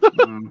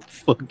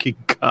 Fucking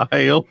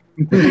Kyle.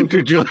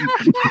 Did you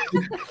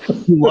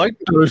like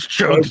those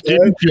chunks,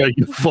 didn't you?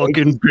 You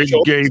fucking big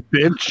gay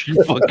bitch.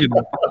 You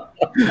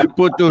fucking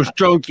put those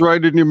chunks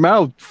right in your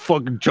mouth,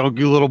 fucking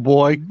chunky little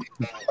boy.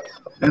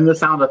 And the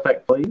sound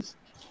effect, please.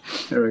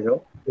 There we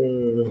go.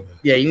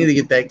 Yeah, you need to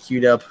get that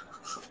queued up.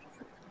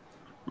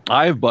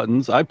 I have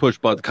buttons. I push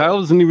buttons. Kyle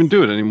doesn't even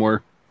do it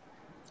anymore.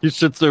 He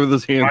sits there with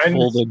his hands Mine's-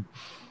 folded.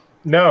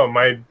 No,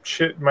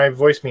 my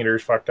voice meter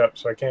is fucked up,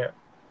 so I can't.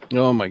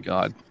 Oh my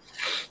god.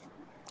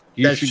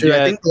 You That's should true. I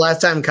get think the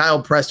last time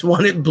Kyle pressed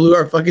one, it blew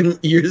our fucking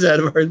ears out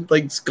of our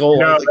like skull.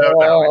 No, I was like, no,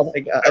 oh no. my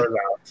God. That was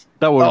out.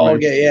 that would Oh, have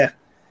okay, yeah.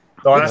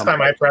 The last time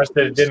I pressed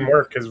it, it didn't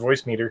work because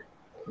voice meter.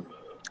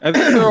 I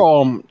think they're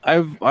all. I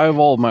have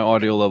all of my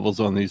audio levels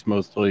on these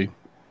mostly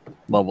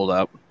leveled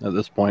out at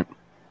this point.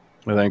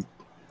 I think.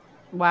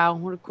 Wow,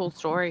 what a cool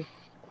story.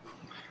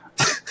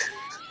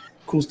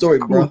 Cool story,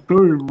 bro.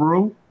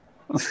 bro.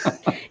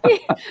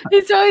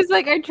 It's always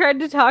like, I tried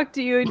to talk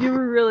to you and you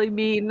were really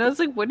mean. And I was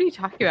like, what are you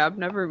talking about? I'm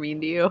never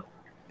mean to you.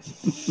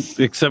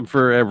 Except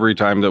for every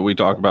time that we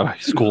talk about high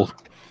school.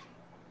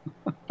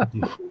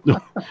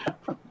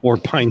 Or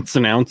pints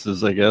and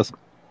ounces, I guess.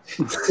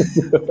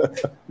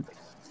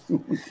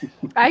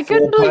 I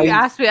couldn't Full believe you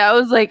pint. asked me. I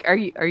was like, are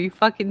you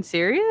fucking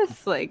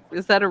serious? Like,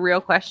 is that a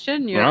real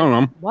question? You're I like,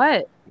 don't know.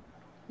 what?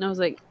 And I was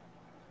like,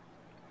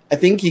 I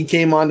think he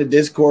came onto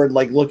Discord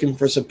like looking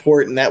for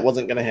support, and that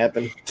wasn't going to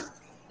happen.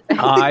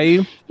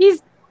 I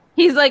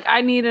he's like,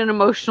 I need an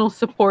emotional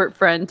support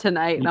friend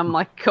tonight. And I'm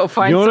like, go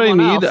find you know what I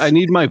someone need? else. I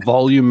need my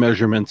volume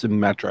measurements in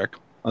metric.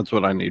 That's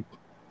what I need.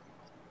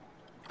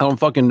 I don't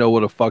fucking know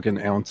what a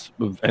fucking ounce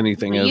of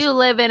anything is. You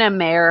live in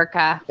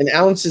America. An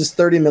ounce is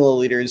 30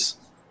 milliliters.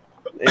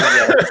 There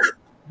you go.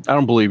 I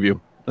don't believe you.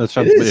 That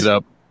sounds It is. made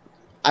up.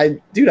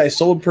 I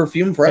sold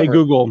perfume forever. Hey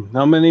Google,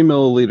 how many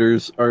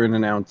milliliters are in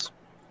an ounce?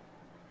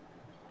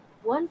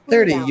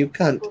 30, you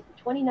cunt.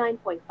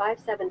 29.574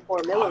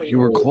 milliliters. Oh, you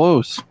were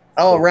close.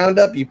 Oh, round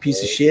up, you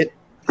piece of shit.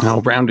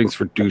 No, rounding's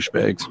for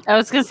douchebags. I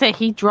was gonna say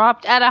he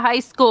dropped out of high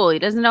school. He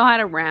doesn't know how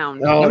to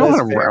round. Oh, I know how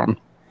that's to fair. round.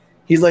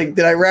 He's like,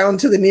 did I round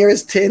to the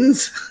nearest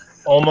tins?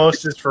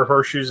 Almost is for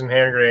horseshoes and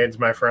hand grenades,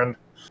 my friend.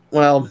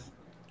 Well,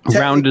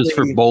 Round is for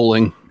technically-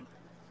 bowling.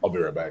 I'll be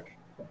right back.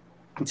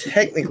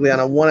 Technically, on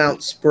a 1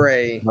 ounce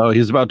spray. Oh,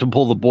 he's about to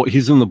pull the boy.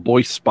 He's in the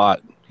Boyce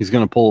spot. He's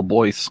gonna pull a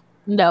Boyce.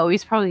 No,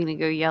 he's probably gonna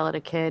go yell at a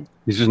kid.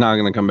 He's just not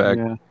gonna come back.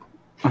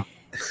 Yeah.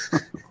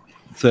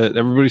 That's it.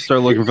 Everybody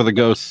start looking for the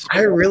ghosts.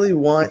 I really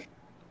want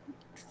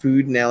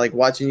food now. Like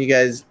watching you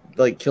guys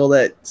like kill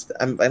that.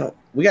 I don't.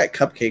 We got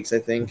cupcakes, I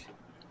think.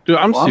 Dude,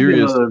 I'm Well, I'll get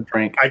serious. another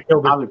drink. I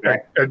killed I'll be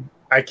back.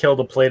 I killed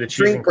a plate of cheese.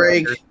 Drink and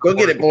break. crackers Go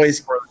get it, boys.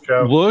 before the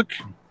show. Look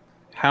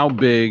how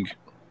big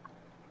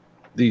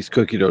these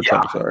cookie dough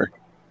chunks are.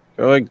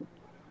 They're like,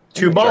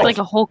 2 balls. Like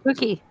a whole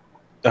cookie.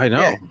 I know.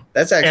 Yeah,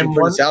 that's actually and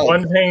pretty one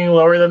solid. hanging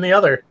lower than the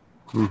other.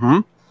 Mm-hmm.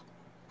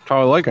 That's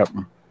how I like it.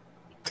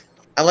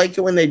 I like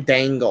it when they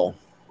dangle.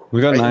 We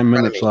got right in 9 front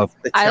of minutes me.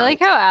 left. The I like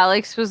chunk. how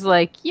Alex was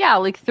like, yeah,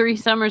 like 3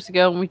 summers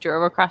ago when we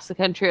drove across the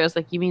country. I was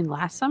like, you mean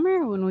last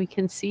summer when we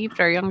conceived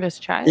our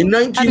youngest child? In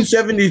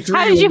 1973,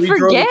 how did you when we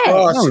drove forget? I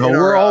across don't know. in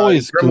We're our,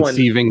 always Gremlin.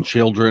 conceiving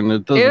children.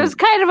 It doesn't. It was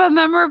kind of a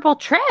memorable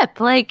trip.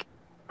 Like,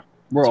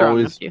 we're what's wrong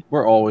always with you?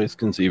 we're always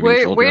conceiving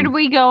where children. did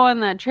we go on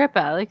that trip,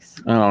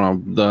 Alex? I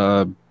don't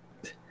know. The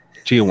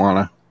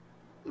Tijuana.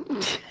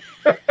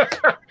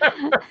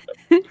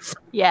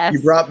 Yes.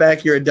 You brought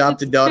back your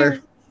adopted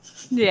daughter,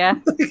 Yeah.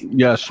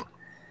 Yes,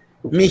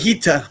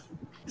 Mijita.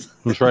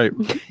 that's right.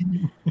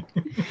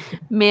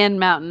 Man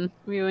Mountain.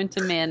 We went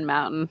to Man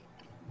Mountain.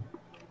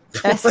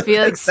 As That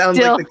Felix sounds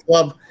still, like the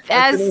club.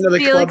 That's as the name of the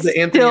club Felix that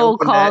Anthony still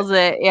opened calls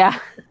it. Yeah.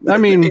 I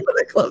mean, The name of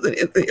the club that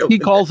Anthony he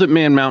opened calls it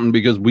Man Mountain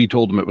because we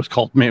told him it was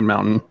called Man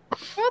Mountain.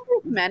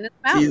 Man in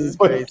the at. Jesus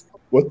What? Christ.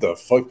 What the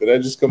fuck did I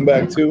just come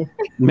back to?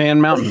 Man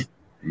Mountain.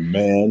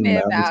 Man, Man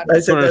Mountain. Mountain. I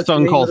That's said what our that's the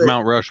son name calls of the-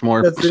 Mount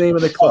Rushmore. That's the name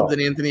of the club Oh. that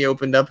Anthony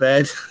opened up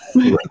at.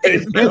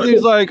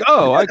 Anthony's like,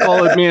 oh, I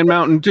call it Man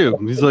Mountain too.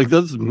 He's like,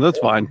 that's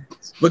fine.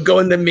 We're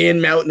going to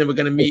Man Mountain and we're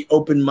going to meet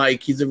Open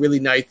Mike. He's a really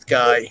nice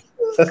guy.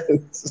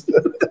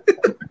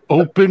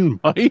 Open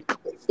mic.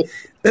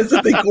 That's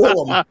what they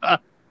call him.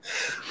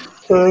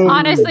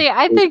 Honestly,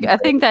 I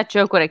think that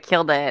joke would have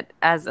killed it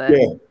as at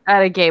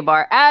a gay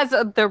bar, as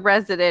the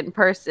resident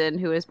person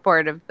who is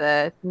part of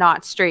the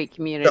not straight The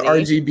community.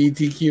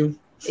 RGBTQ.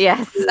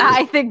 Yes,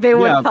 I think they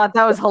would have Yeah. thought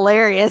that was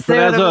hilarious. But They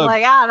would as have been a-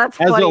 like, that's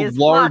As funny a as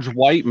large fuck.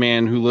 white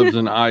man who lives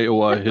in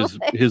Iowa,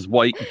 his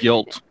white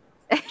guilt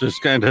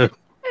just kind of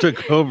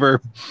took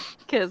over.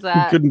 Because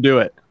He couldn't do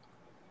it.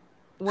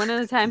 one of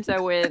the times I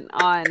went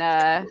on,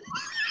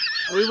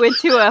 we went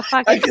to a I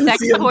fucking can sex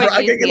see him. toy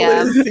I can museum.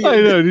 literally see I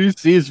him. know. You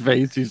see his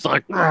face. He's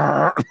like,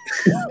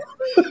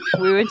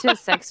 We went to a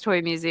sex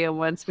toy museum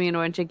once, me and a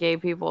bunch of gay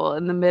people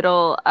in the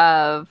middle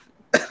of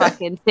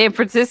fucking San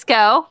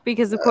Francisco,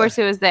 because of course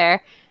it was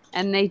there,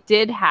 and they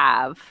did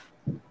have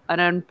an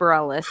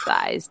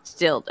umbrella-sized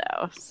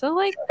dildo. So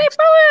like, they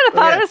probably would have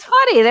thought Yeah. it was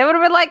funny. They would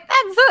have been like,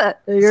 "That's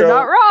it. You're So-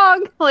 not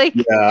wrong." Like,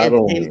 Yeah, I If,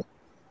 don't.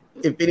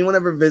 if anyone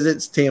ever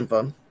visits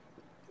Tampa,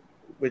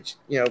 which,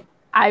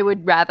 I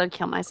would rather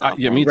kill myself.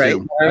 yeah, me Right.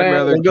 too. I'd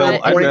rather We'll go kill.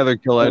 to I'd point- rather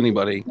kill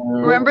anybody.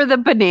 Remember the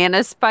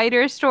banana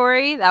spider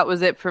story? That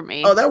was it for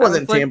me. oh, that I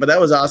wasn't was like, Tampa. That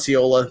was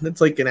Osceola.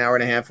 That's like an hour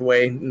and a half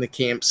away in the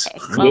camps.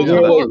 well, Doesn't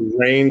it Yeah. like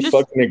rain Just-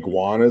 fucking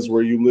iguanas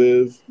where you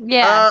live?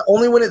 yeah.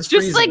 Only when it's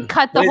Just, freezing. like,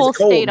 cut the When it's whole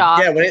cold. state off.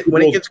 Yeah,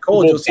 when it gets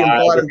cold, you'll see them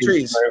fall out of the People die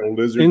trees. because giant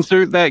lizards.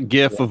 Insert that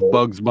GIF of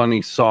Bugs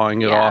Bunny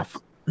sawing it Yeah. off.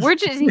 We're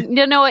just,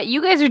 you know what?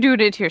 You guys are doing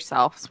it to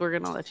yourselves. We're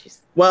gonna let you.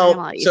 we're gonna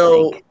Well, let you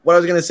so think. what I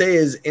was gonna say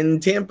is in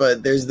Tampa,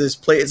 there's this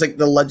place. It's like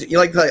the legend. You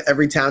know, like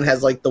every town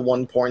has like the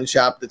one porn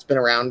shop that's been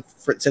around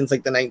since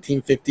like the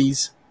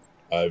 1950s.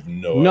 I have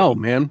no. No,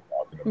 idea man.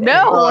 what you're talking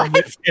No, about.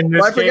 what? In this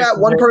Well, I forgot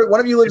case, one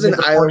of you lives in is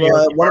it the Iowa, California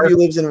one of bar? you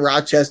lives in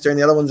Rochester, and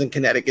the other one's in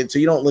Connecticut. So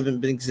you don't live in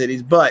big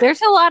cities, but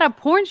There's a lot of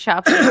porn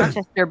shops in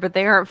Rochester, but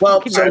they aren't well,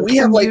 fucking so we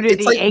have like it's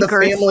community like anchors.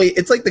 the family.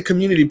 It's like the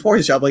community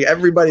porn shop. Like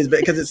everybody's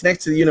because it's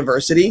next to the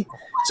university.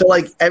 So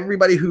like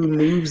everybody who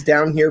moves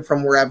down here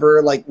from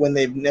wherever, like when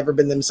they've never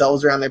been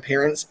themselves around their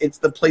parents, it's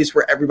the place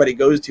where everybody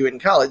goes to in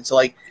college. So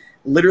like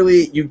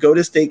literally, you go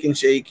to Steak and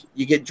Shake,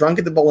 you get drunk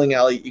at the bowling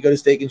alley, you go to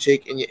Steak and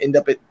Shake, and you end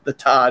up at the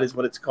Todd, is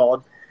what it's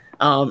called.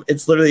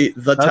 It's literally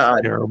the That's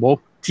Todd.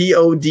 terrible.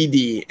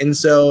 TODD. And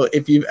so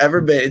if you've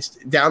ever been, it's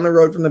down the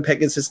road from the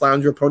Pegasus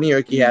Lounge where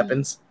Ponyarchy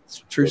happens. It's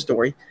a true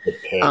story.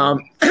 Okay.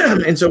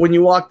 And so when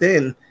you walked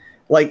in,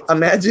 like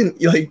imagine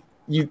like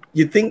you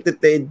think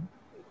that they'd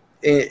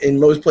in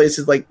most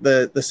places like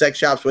the sex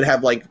shops would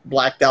have like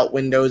blacked out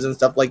windows and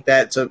stuff like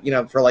that. So,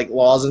 for like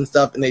laws and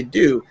stuff, and they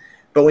do.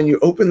 But when you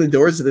open the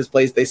doors to this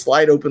place, they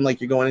slide open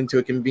like you're going into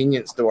a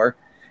convenience store.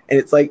 And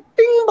it's like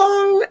ding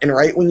bong. And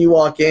right when you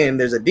walk in,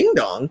 there's a ding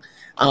dong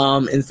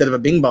instead of a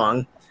bing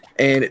bong.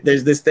 And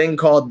there's this thing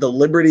called the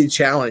Liberty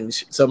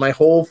Challenge. So my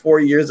whole 4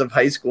 years of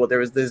high school, there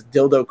was this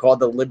dildo called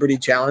the Liberty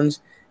Challenge.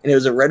 And it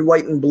was a red,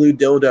 white, and blue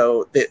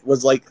dildo that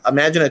was like,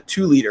 imagine a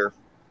 2-liter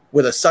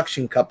with a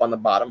suction cup on the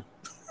bottom.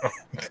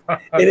 And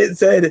it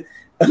said,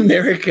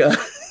 America.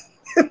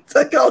 That's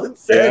like all it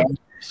said. Yeah.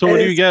 So what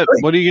do you get?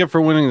 What do you get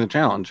for winning the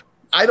challenge?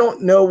 I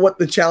don't know what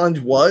the challenge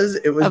was.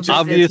 It was just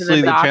Obviously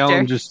the the doctor.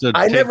 challenge is to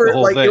I take never the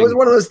whole like thing. it was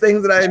one of those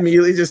things that I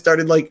immediately just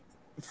started like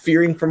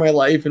fearing for my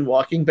life and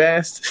walking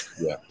past.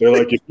 Yeah, they're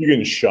like, if you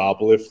can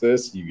shoplift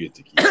this, you get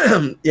to keep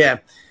it. Yeah.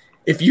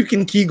 If you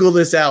can Kegel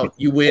this out,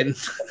 you win.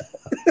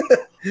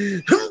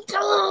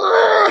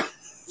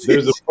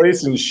 There's a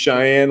place in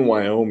Cheyenne,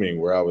 Wyoming,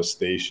 where I was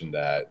stationed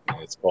at,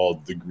 and it's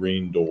called the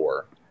Green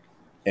Door.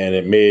 And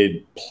it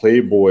made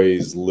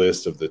Playboy's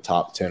list of the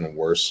top 10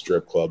 worst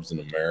strip clubs in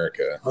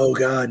America. Oh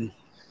God. And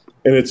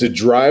it's a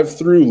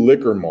drive-through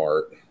liquor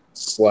mart /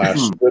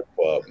 strip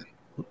club.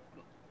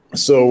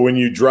 So when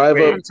you drive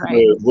up to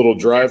the little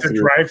It's a drive-through,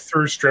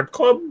 drive-through strip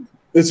club.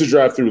 it's a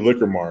drive-through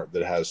liquor mart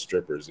that has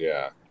strippers.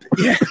 Yeah.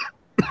 Yeah.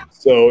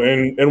 So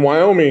in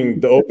Wyoming,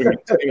 the open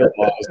container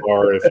laws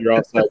are if you're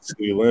outside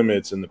city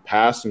limits and the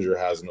passenger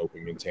has an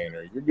open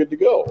container, you're good to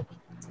go.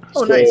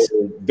 Oh, So nice.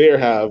 they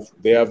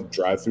have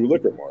drive-through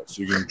liquor marts.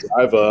 So you can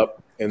drive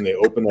up and they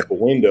open up a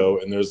window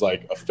and there's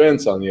like a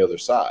fence on the other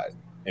side.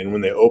 And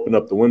when they open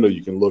up the window,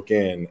 you can look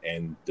in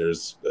and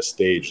there's a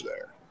stage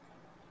there.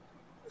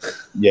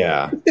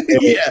 Yeah.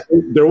 Yeah.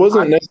 There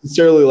wasn't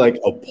necessarily like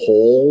a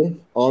pole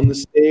on the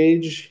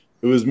stage.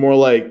 It was more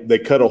like they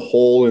cut a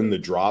hole in the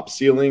drop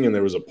ceiling and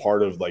there was a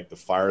part of like the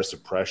fire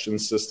suppression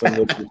system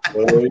that was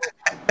deployed.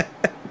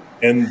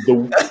 And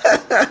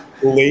the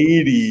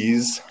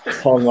ladies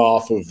hung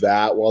off of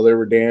that while they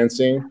were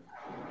dancing.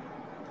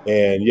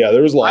 And yeah,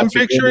 there was lots I'm of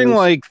picturing women.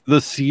 like the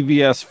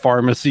CVS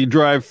pharmacy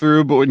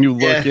drive-through, but when you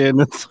look Yeah. in,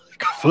 it's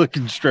like a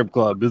fucking strip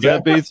club. Is Yeah.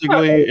 that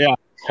basically? Yeah.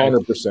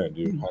 100%,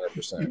 dude.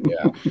 100%.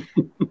 Yeah.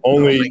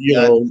 Only, Oh my you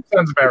God. know,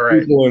 Sounds about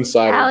right. people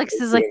inside. Alex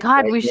is like,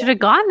 God, we should have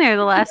gone there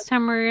the last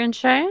time we were in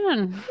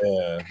Cheyenne.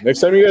 Yeah. Next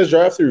time you guys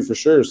drive through, for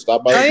sure,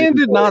 stop by. Cheyenne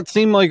did not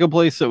seem like a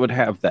place that would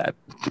have that.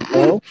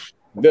 Well,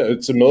 yeah,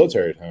 it's a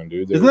military town,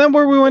 dude. They Isn't that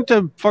where we went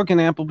to fucking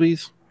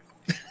Applebee's?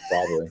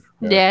 probably?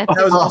 Yeah.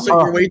 That was also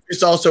your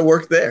waitress also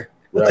worked there.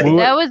 Right.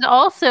 That was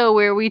also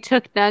where we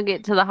took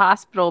Nugget to the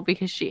hospital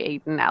because she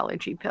ate an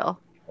allergy pill.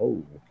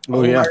 Oh.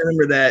 Oh, yeah. I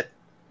remember that.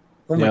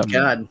 Oh my Yep.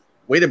 God.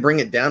 Way to bring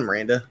it down,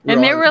 Miranda.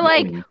 And they all- were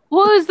like,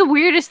 what was the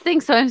weirdest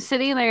thing? So I'm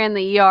sitting there in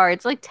the ER.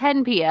 It's like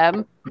 10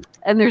 p.m.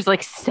 and there's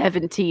like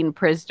 17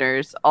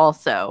 prisoners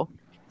also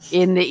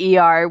in the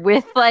ER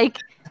with like,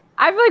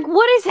 I'm like,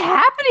 what is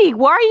happening?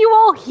 Why are you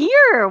all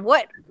here?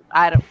 What?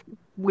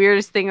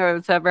 Weirdest thing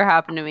that's ever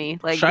happened to me.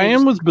 Like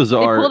Cheyenne was they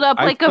bizarre. pulled up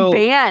I like felt- a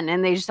van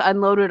and they just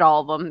unloaded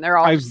all of them. They're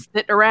all I've- just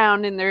sitting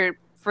around in their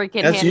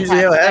freaking That's usually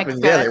how it happens.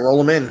 Yeah, they roll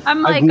them in.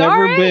 I'm I've like, never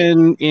all right.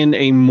 been in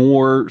a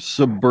more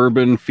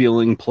suburban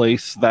feeling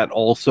place that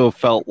also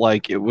felt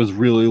like it was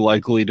really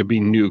likely to be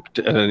nuked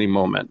at any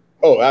moment.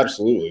 Oh,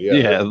 absolutely. Yeah.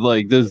 Yeah,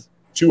 like there's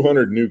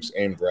 200 nukes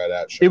aimed right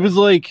at you. it was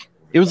like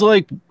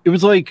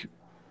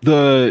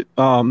the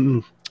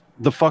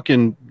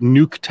fucking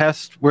nuke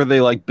test where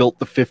they like built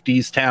the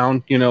 50s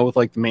town, you know, with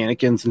like the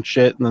mannequins and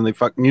shit, and then they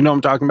fucking, you know what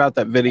I'm talking about,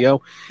 that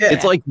video? Yeah.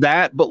 It's like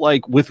that, but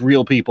like with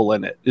real people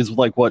in it is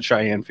like what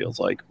Cheyenne feels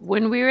like.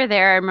 When we were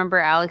there, I remember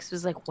Alex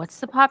was like,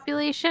 what's the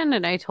population?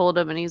 And I told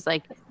him, and he's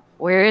like,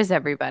 where is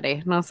everybody?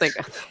 And I was like,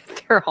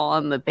 they're all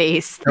on the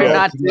base. They're all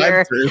not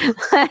here. drive-through.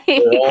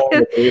 They're all on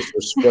the base,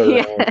 they're spread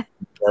Yeah.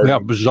 around. Yeah,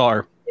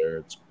 bizarre. There.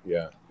 It's,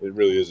 yeah, it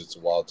really is. It's a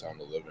wild town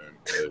to live in.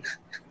 But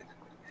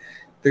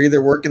They're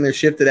either working their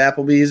shift at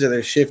Applebee's or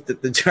their shift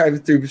at the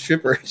drive-through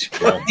stripper.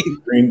 yeah,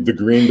 the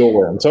green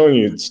door. I'm telling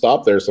you,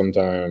 stop there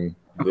sometime.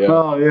 Yeah.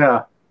 Oh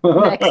yeah.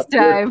 Next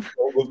time.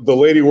 The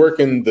lady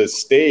working the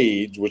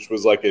stage, which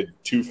was like a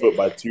 2 foot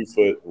by 2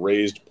 foot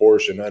raised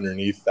portion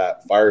underneath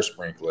that fire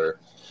sprinkler.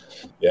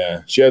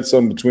 Yeah, she had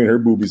some between her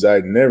boobies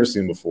I'd never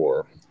seen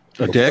before.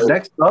 A dick?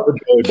 Next up, Her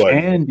belly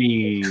button.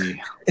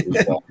 Candy.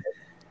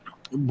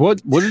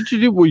 What did you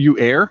do? Were you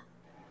air?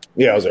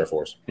 Yeah, I was Air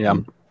Force. Yeah.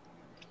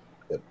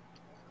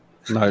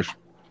 Nice.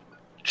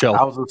 Chill.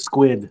 I was a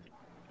squid.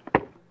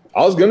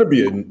 I was gonna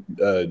be in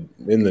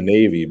the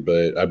Navy,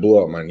 but I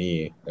blew out my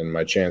knee, and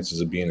my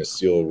chances of being a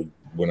SEAL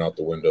went out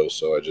the window.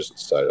 So I just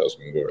decided I was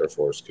gonna go Air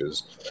Force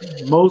because,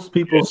 Most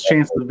people's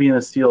chances of being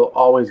a SEAL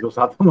always goes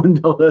out the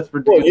window. That's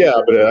for well, yeah,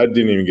 but I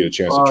didn't even get a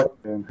chance to try.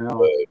 Fucking hell.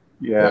 But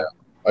Yeah.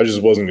 I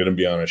just wasn't gonna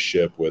be on a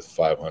ship with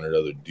 500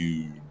 other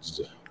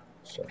dudes.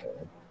 So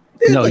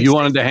No, you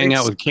wanted to hang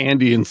out with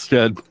Candy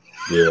instead.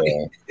 yeah,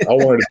 I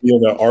wanted to be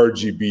in the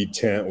RGB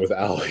tent with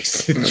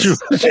Alex. You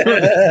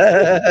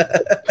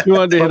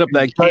wanted to hit up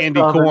that candy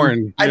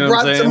corn. You I know what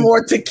brought I'm some saying?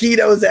 more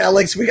taquitos,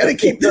 Alex. We got to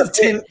keep this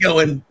tent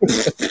going.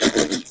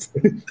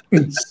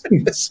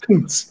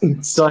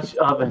 Dutch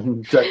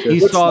oven. Dutch He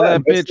oven. saw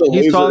that That's bitch. the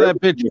He saw laser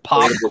that bitch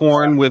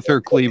popcorn with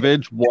her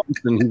cleavage once,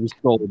 and he was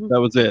sold. That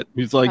was it.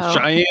 He's like, Oh.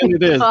 Cheyenne,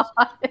 it is.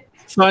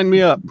 Sign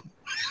me up.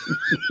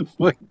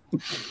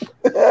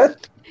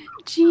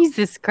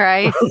 Jesus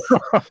Christ.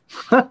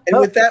 And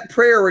with that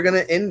prayer, we're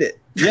gonna end it.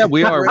 Yeah,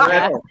 we are.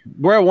 We're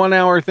We're at 1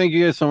 hour. Thank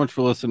you guys so much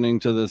for listening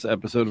to this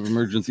episode of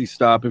Emergency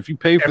Stop. If you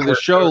pay for And the we're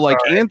show so like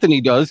sorry. Anthony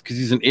does, because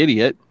he's an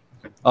idiot,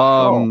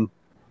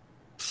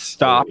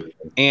 stop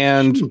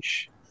and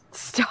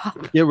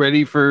Stop. get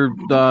ready for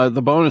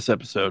the bonus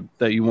episode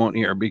that you won't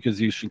hear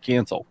because you should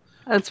cancel.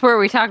 That's where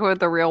we talk about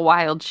the real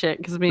wild shit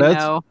because we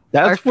That's- know our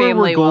That's where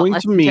family we're won't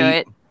going to listen meet. to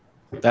it.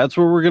 That's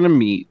where we're going to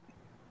meet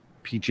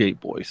Peach 8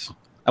 boys.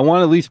 I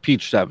want at least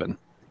Peach 7.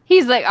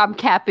 He's like, I'm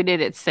capping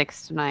it at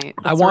 6 tonight.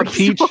 I That's want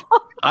reasonable. Peach.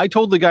 I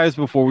told the guys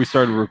before we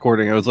started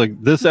recording, I was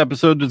like, this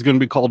episode is going to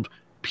be called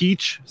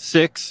Peach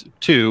 6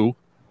 to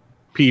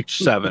Peach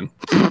 7.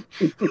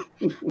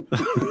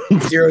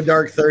 0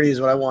 dark 30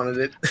 is what I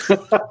wanted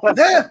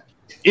it.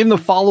 In the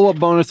follow-up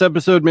bonus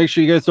episode, make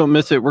sure you guys don't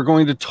miss it. We're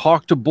going to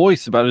talk to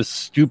Boyce about his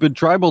stupid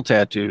tribal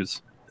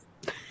tattoos.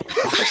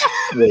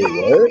 Wait,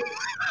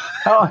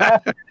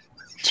 what?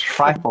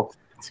 Trifle.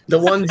 The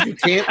ones you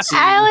can't see.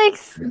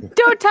 Alex,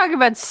 don't talk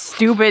about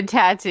stupid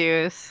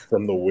tattoos.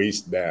 From the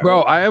waist down.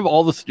 Bro, I have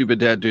all the stupid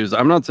tattoos.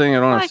 I'm not saying I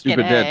don't have Fucking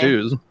stupid A.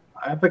 tattoos.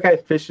 I have a guy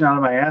fishing out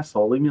of my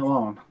asshole. Leave me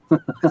alone.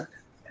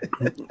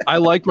 I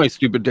like my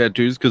stupid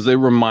tattoos because they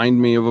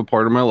remind me of a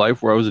part of my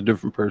life where I was a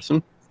different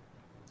person.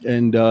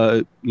 And,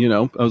 I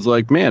was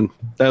like, man,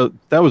 that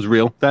was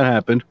real. That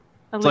happened.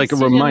 At It's like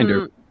least a you reminder.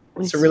 didn't-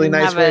 at It's a least really you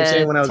didn't nice have way of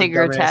saying when I was a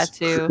Tigger dumbass.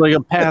 tattoo. Like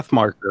a path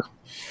marker.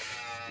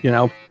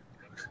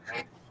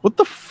 What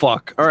the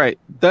fuck? All right,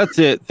 that's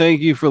it.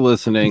 Thank you for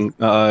listening.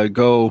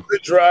 Go. The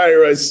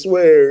dryer, I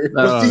swear.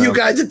 We'll see you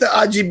guys at the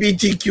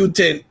LGBTQ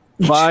tent.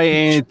 Bye,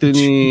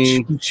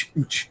 Anthony.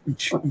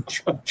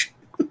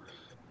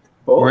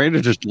 Oh,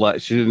 Miranda just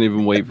left. She didn't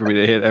even wait for me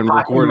to hit end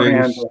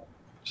recording.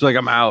 She's like,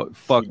 I'm out.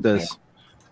 Fuck this.